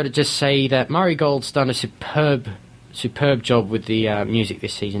 Really, I'm going to just say that Murray Gold's done a superb job with the music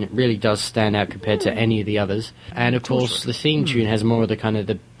this season. It really does stand out compared to any of the others. And of course, the theme tune has more of the kind of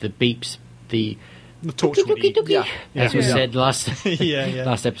the beeps, the Torchwood, as we said last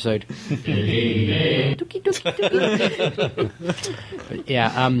last episode. But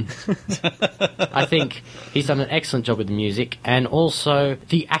yeah, I think he's done an excellent job with the music, and also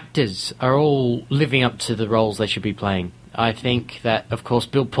the actors are all living up to the roles they should be playing. I think that, of course,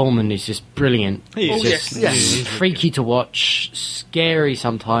 Bill Pullman is just brilliant. He's just freaky to watch, scary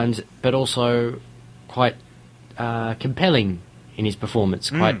sometimes, but also quite compelling in his performance,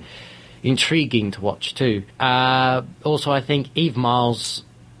 quite intriguing to watch too. Also, I think Eve Miles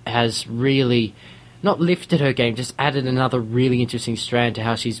has really not lifted her game, just added another really interesting strand to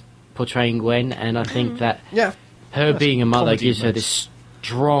how she's portraying Gwen, and I think that her being a mother gives her this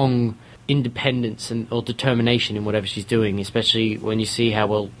strong independence or determination in whatever she's doing, especially when you see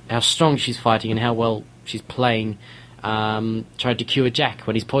how strong she's fighting and how well she's playing. Tried to cure Jack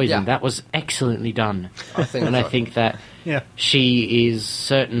when he's poisoned. That was excellently done. I think that she is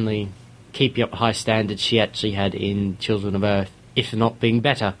certainly keeping up high standards she actually had in Children of Earth, if not being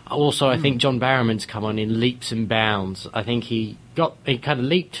better. Also, I think John Barrowman's come on in leaps and bounds. I think he kind of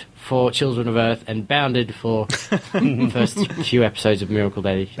leaped for Children of Earth and bounded for the first few episodes of Miracle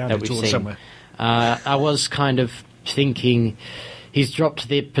Day that we've seen. Somewhere. I was kind of thinking he's dropped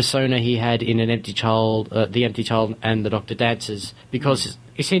the persona he had in The Empty Child and The Doctor Dancers, because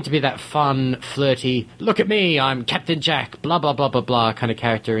he seemed to be that fun, flirty, look at me, I'm Captain Jack, blah, blah, blah, blah, blah kind of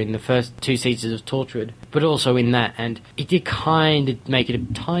character in the first 2 seasons of Torchwood, but also in that, and he did kind of make it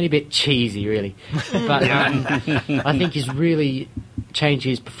a tiny bit cheesy, really. But I think he's really changed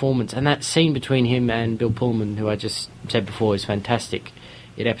his performance, and that scene between him and Bill Pullman, who I just said before, is fantastic,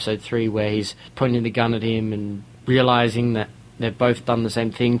 in episode 3, where he's pointing the gun at him and realising that they've both done the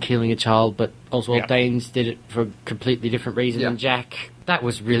same thing, killing a child, but Oswald Danes did it for a completely different reason than Jack. That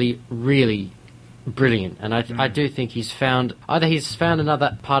was really, really brilliant, and I do think he's found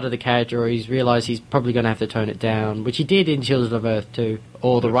another part of the character, or he's realised he's probably going to have to tone it down, which he did in Children of Earth too,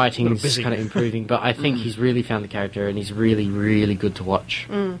 or the writing's kind of improving, but I think he's really found the character, and he's really, really good to watch.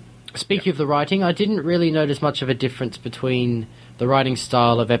 Speaking of the writing, I didn't really notice much of a difference between the writing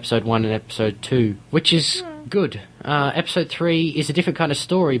style of episode 1 and episode 2, which is good. Episode 3 is a different kind of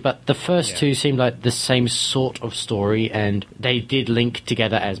story, but the first 2 seemed like the same sort of story, and they did link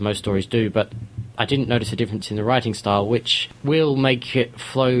together as most stories do, but I didn't notice a difference in the writing style, which will make it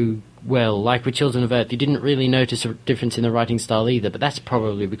flow well. Like with Children of Earth, you didn't really notice a difference in the writing style either, but that's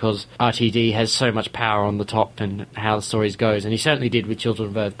probably because RTD has so much power on the top and how the stories goes, and he certainly did with Children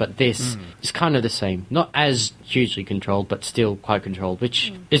of Earth, but this is kind of the same. Not as hugely controlled, but still quite controlled,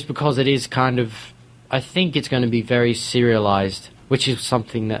 which is because it is kind of... I think it's going to be very serialised, which is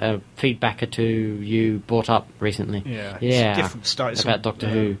something that a feedbacker to you brought up recently. Yeah. Different styles about Doctor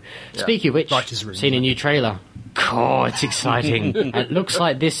Who. Speaking of which, seen a new trailer. God, it's exciting. It looks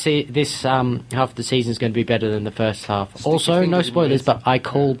like this half of the season is going to be better than the first half. Also, no spoilers, but I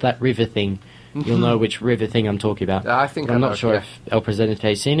called that river thing. You'll know which river thing I'm talking about. I think I'm not sure if El Presidente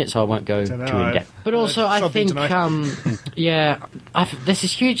has seen it, so I won't go too in depth. But also, I think, there's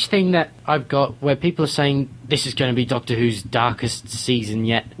this huge thing that I've got where people are saying this is going to be Doctor Who's darkest season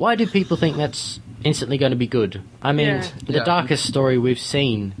yet. Why do people think that's instantly going to be good? I mean, the darkest story we've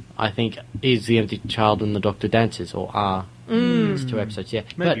seen, I think, is The Empty Child and The Doctor Dances, or are. It's 2 episodes,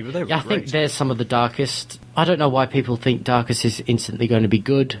 Maybe, but I think there's some of the darkest. I don't know why people think darkest is instantly going to be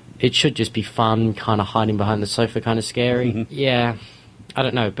good. It should just be fun, kind of hiding behind the sofa, kind of scary. Yeah, I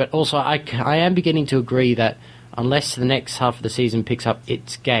don't know. But also, I am beginning to agree that unless the next half of the season picks up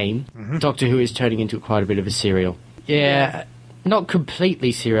its game, Doctor Who is turning into quite a bit of a serial. Yeah. Not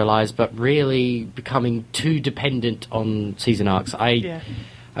completely serialised, but really becoming too dependent on season arcs. I'm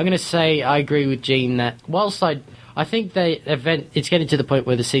going to say I agree with Jean that whilst I think it's getting to the point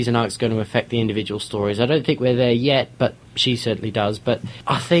where the season arc is going to affect the individual stories. I don't think we're there yet, but she certainly does. But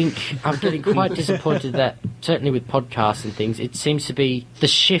I think I'm getting quite disappointed that, certainly with podcasts and things, it seems to be the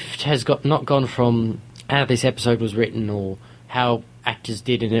shift has not gone from how this episode was written or how actors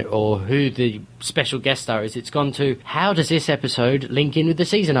did in it or who the special guest star is. It's gone to how does this episode link in with the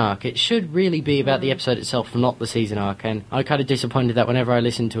season arc. It should really be about the episode itself, not the season arc, and I'm kind of disappointed that whenever I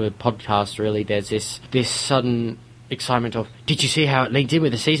listen to a podcast, really, there's this sudden excitement of, did you see how it linked in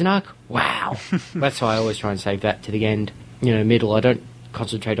with the season arc? wow. That's why I always try and save that to the end. Middle. I don't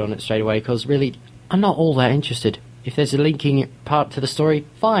concentrate on it straight away because really, I'm not all that interested. If there's a linking part to the story,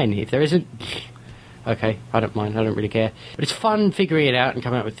 fine. If there isn't, okay, I don't mind. I don't really care. But it's fun figuring it out and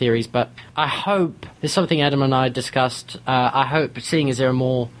coming up with theories. But I hope there's something Adam and I discussed. I hope, seeing as there are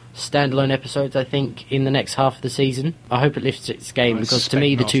more standalone episodes, I think, in the next half of the season, I hope it lifts its game, because to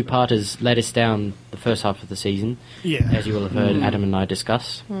me the two-parters let us down the first half of the season, as you will have heard Adam and I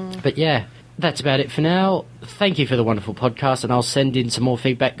discuss. But yeah, that's about it for now. Thank you for the wonderful podcast, and I'll send in some more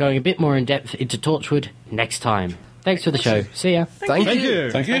feedback going a bit more in depth into Torchwood next time. Thanks for the show. See ya. Thank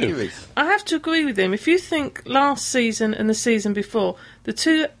you. Thank you. I have to agree with him. If you think last season and the season before, the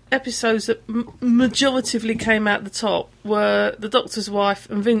two episodes that majoritively came out the top were The Doctor's Wife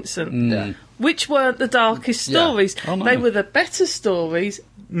and Vincent, which weren't the darkest stories. Oh, no. They were the better stories,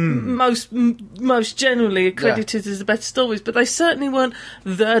 most generally accredited as the better stories, but they certainly weren't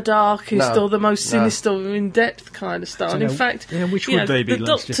the darkest or the most sinister or in-depth kind of style. And in fact, which would they be?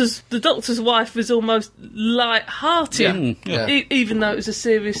 The Doctor's Wife was almost light-hearted, even though it was a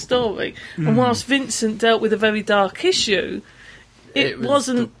serious story. And whilst Vincent dealt with a very dark issue, it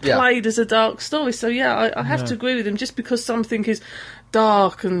wasn't played as a dark story. So I have to agree with him. Just because something is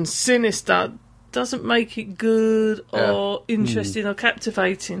dark and sinister doesn't make it good or interesting or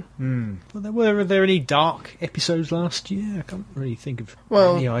captivating. Well, were there any dark episodes last year? I can't really think of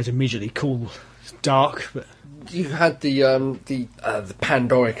any I'd immediately call dark, but you had the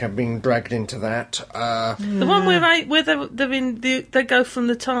Pandorica being dragged into that. The one where they go from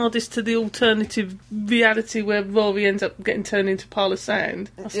the TARDIS to the alternative reality where Rory ends up getting turned into a pile of sand.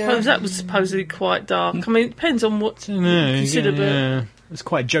 I suppose that was supposedly quite dark. I mean, it depends on what you consider. But it's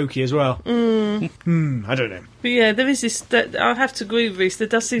quite jokey as well. I don't know. But there is this. I have to agree with Reese. There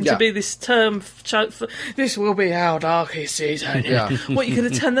does seem to be this term for this will be our darkest season. What, you're going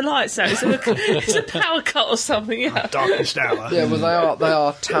to turn the lights out? It's a power cut or something. Darkest hour. Yeah, well, they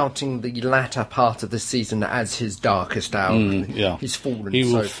are touting the latter part of the season as his darkest hour. He's fallen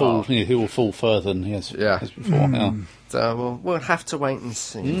so far. He will fall further than he has before. So we'll have to wait and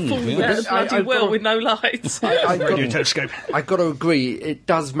see. With no lights. I've got to agree, it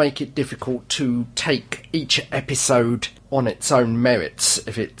does make it difficult to take each episode on its own merits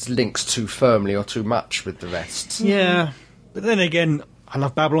if it links too firmly or too much with the rest. Yeah, but then again, I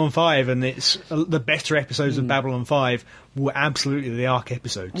love Babylon 5, and it's the better episodes of Babylon 5 were absolutely the arc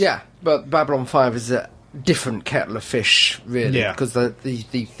episodes. Yeah, but Babylon 5 is a different kettle of fish, really, because the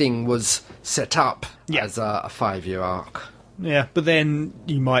thing was set up as a 5-year arc. Yeah, but then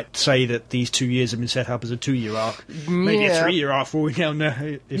you might say that these 2 years have been set up as a 2-year arc. Maybe a 3-year arc for we now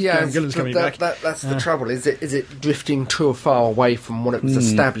know if Karen Gillan's coming back. That's the trouble. Is it drifting too far away from what it was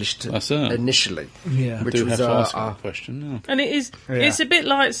established initially? Yeah, which was a question. And it is. It's a bit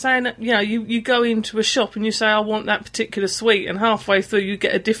like saying that, you go into a shop and you say, I want that particular sweet, and halfway through you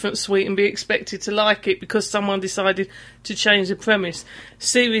get a different sweet and be expected to like it because someone decided to change the premise.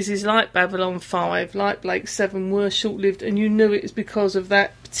 Series like Babylon 5, like Blake 7, were short-lived, and you knew it was because of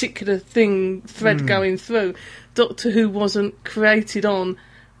that particular thread going through. Doctor Who wasn't created on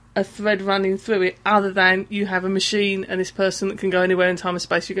a thread running through it, other than you have a machine and this person that can go anywhere in time and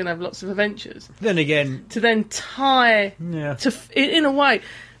space. You're going to have lots of adventures. Then again, to then tie in a way.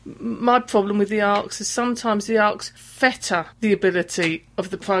 My problem with the arcs is sometimes the arcs fetter the ability of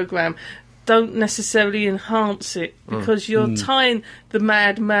the programme, don't necessarily enhance it, because you're tying the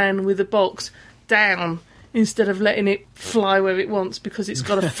madman with a box down instead of letting it fly where it wants, because it's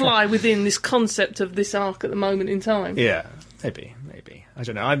got to fly within this concept of this arc at the moment in time. Yeah, maybe. I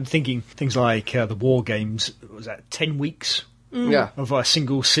don't know. I'm thinking things like the War Games, was that 10 weeks? Of a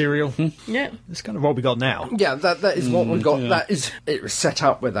single serial. Yeah. That's kind of what we got now. Yeah, that is what we got. Yeah. It was set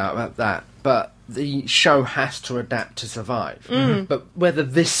up without that, but the show has to adapt to survive. But whether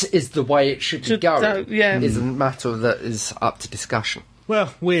this is the way it should be going is a matter that is up to discussion.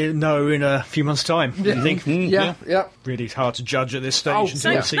 Well, we'll know in a few months' time, do you think? Yeah. Really hard to judge at this stage.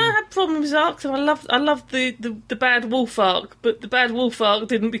 I had problems with arcs, and I loved the Bad Wolf arc, but the Bad Wolf arc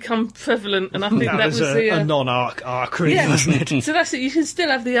didn't become prevalent, and I think that was a non-arc arc, really, wasn't it? So that's it. You can still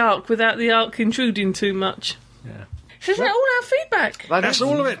have the arc without the arc intruding too much. Yeah. So is that all our feedback? That's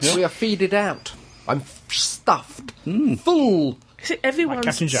all of it. We are feeded out. I'm stuffed. Full.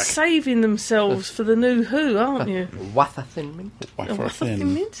 Everyone's saving themselves for the new Who, aren't you? Wafer Thin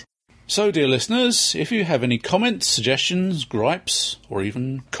Mint. So, dear listeners, if you have any comments, suggestions, gripes, or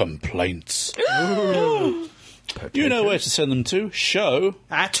even complaints, you know where to send them to. Show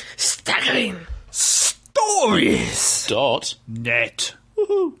at Staggering Stories .net.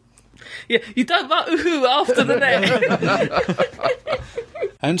 Woohoo! Yeah, you don't write woohoo after the net.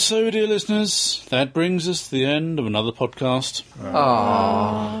 And so, dear listeners, that brings us to the end of another podcast.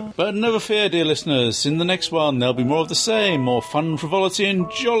 Aww. But never fear, dear listeners, in the next one there'll be more of the same, more fun, frivolity and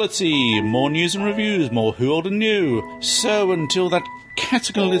jollity, more news and reviews, more who old and new. So until that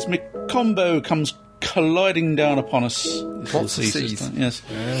cataclysmic combo comes colliding down upon us. What's the season? Yes.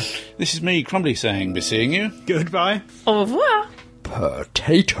 This is me, Crumbly, saying, be seeing you. Goodbye. Au revoir.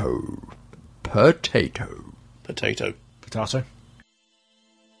 Potato. Potato. Potato. Potato.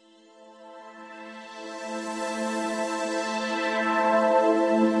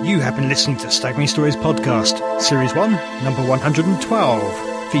 You have been listening to Staggering Stories Podcast, Series 1, number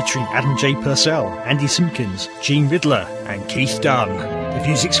 112, featuring Adam J. Purcell, Andy Simpkins, Gene Riddler, and Keith Dunn. The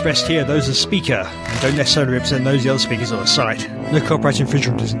views expressed here are those of the speaker, and don't necessarily represent those of the other speakers on the site. No copyright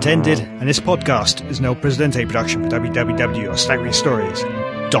infringement is intended, and this podcast is an El Presidente production for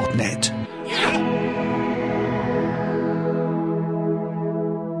www.staggeringstories.net.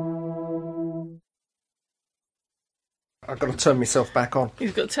 I've got to turn myself back on.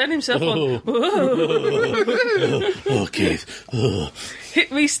 He's got to turn himself on. Oh, Keith.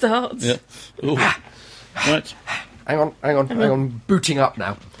 Hit restart. Yeah. Right. Hang on. Booting up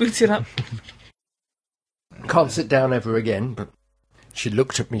now. Boot it up. Can't sit down ever again, but she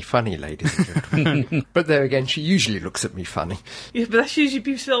looked at me funny, ladies and gentlemen. But there again, she usually looks at me funny. Yeah, but that's usually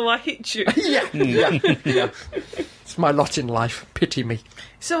before I hit you. Yeah. It's my lot in life. Pity me.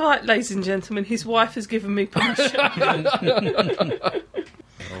 It's all right, ladies and gentlemen. His wife has given me permission.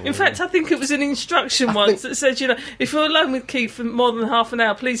 In fact, I think it was an instruction once that said, if you're alone with Keith for more than half an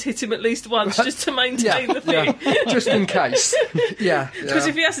hour, please hit him at least once, just to maintain the thing. Just in case. Yeah. Because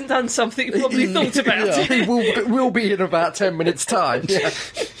if he hasn't done something, he probably thought about it. He will be in about 10 minutes' time. Yeah.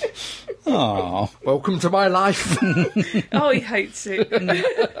 Aww. Welcome to my life. Oh, he hates it.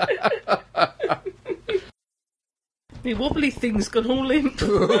 The wobbly thing's gone all limp.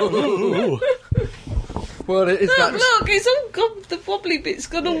 Well, it is that. Look, it's all gone. The wobbly bit's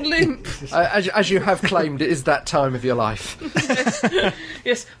gone all limp. As you have claimed, it is that time of your life.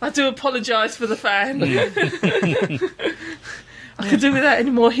 Yes, I do apologise for the fan. I could do without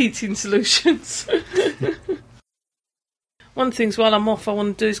any more heating solutions. One thing, while I'm off, I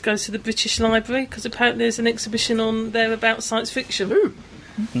want to do is go to the British Library, because apparently there's an exhibition on there about science fiction. Ooh.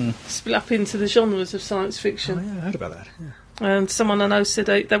 Split up into the genres of science fiction. Oh, yeah, I heard about that. Yeah. And someone I know said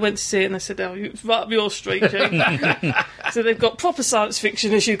they went to see it and they said, oh, it's right up your street, Jane. So they've got proper science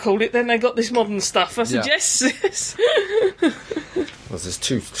fiction, as you call it, then they got this modern stuff. I said, yes. Well, there's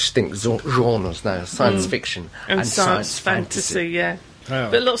two distinct genres now, science fiction and science fantasy. Yeah.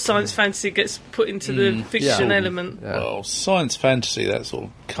 Oh. But a lot of science fantasy gets put into the fiction element. Yeah. Well, science fantasy, that sort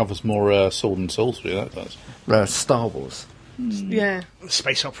of covers more sword and sorcery, that does. Star Wars. Yeah.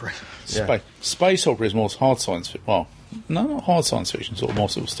 Space opera. Space opera is more hard science fiction. Well, no, not hard science fiction, sort of more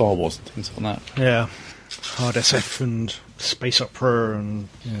sort of Star Wars and things like that. Yeah. Hard SF and space opera and...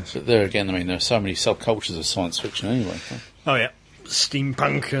 Yes. But there again, I mean, there are so many subcultures of science fiction anyway. Oh, yeah.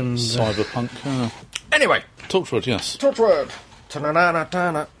 Steampunk and... Cyberpunk. Anyway. Torchwood, yes. Torchwood.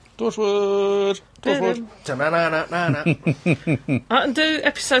 Ta-na-na-na-na. Torchwood. Torchwood. Ta-na-na-na-na. I can do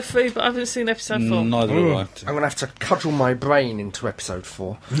episode 3, but I haven't seen episode 4. Neither have I. I'm going to have to cudgel my brain into episode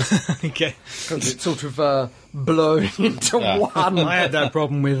 4. Okay. Because it's sort of blowing into one. I had that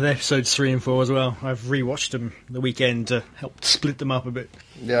problem with episodes 3 and 4 as well. I've rewatched them the weekend to help split them up a bit.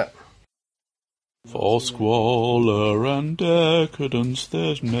 Yeah. For squalor and decadence,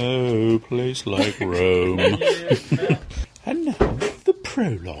 there's no place like Rome. And now, the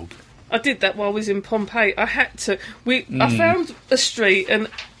prologue. I did that while I was in Pompeii. I had to. I found a street, and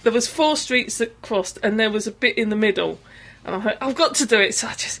there was 4 streets that crossed, and there was a bit in the middle. And I thought, I've got to do it. So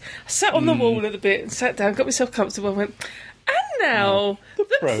I sat on the wall a little bit and sat down, got myself comfortable, and went, and now, the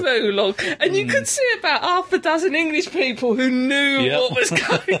prologue. And you could see about half a dozen English people who knew what was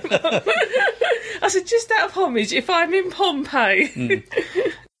going on. I said, just out of homage, if I'm in Pompeii.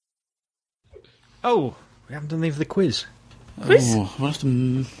 Oh, we haven't done the quiz. Quiz? Oh, we'll have to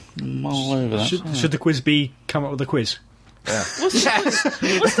mull over that. Should the quiz be come up with a quiz? Yeah. What's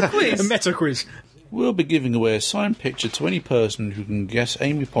the quiz? A meta quiz. We'll be giving away a signed picture to any person who can guess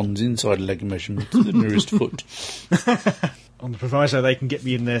Amy Pond's inside leg measurement to the nearest foot. On the proviso they can get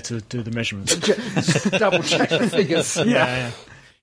me in there to do the measurements. Double check the figures. Yeah.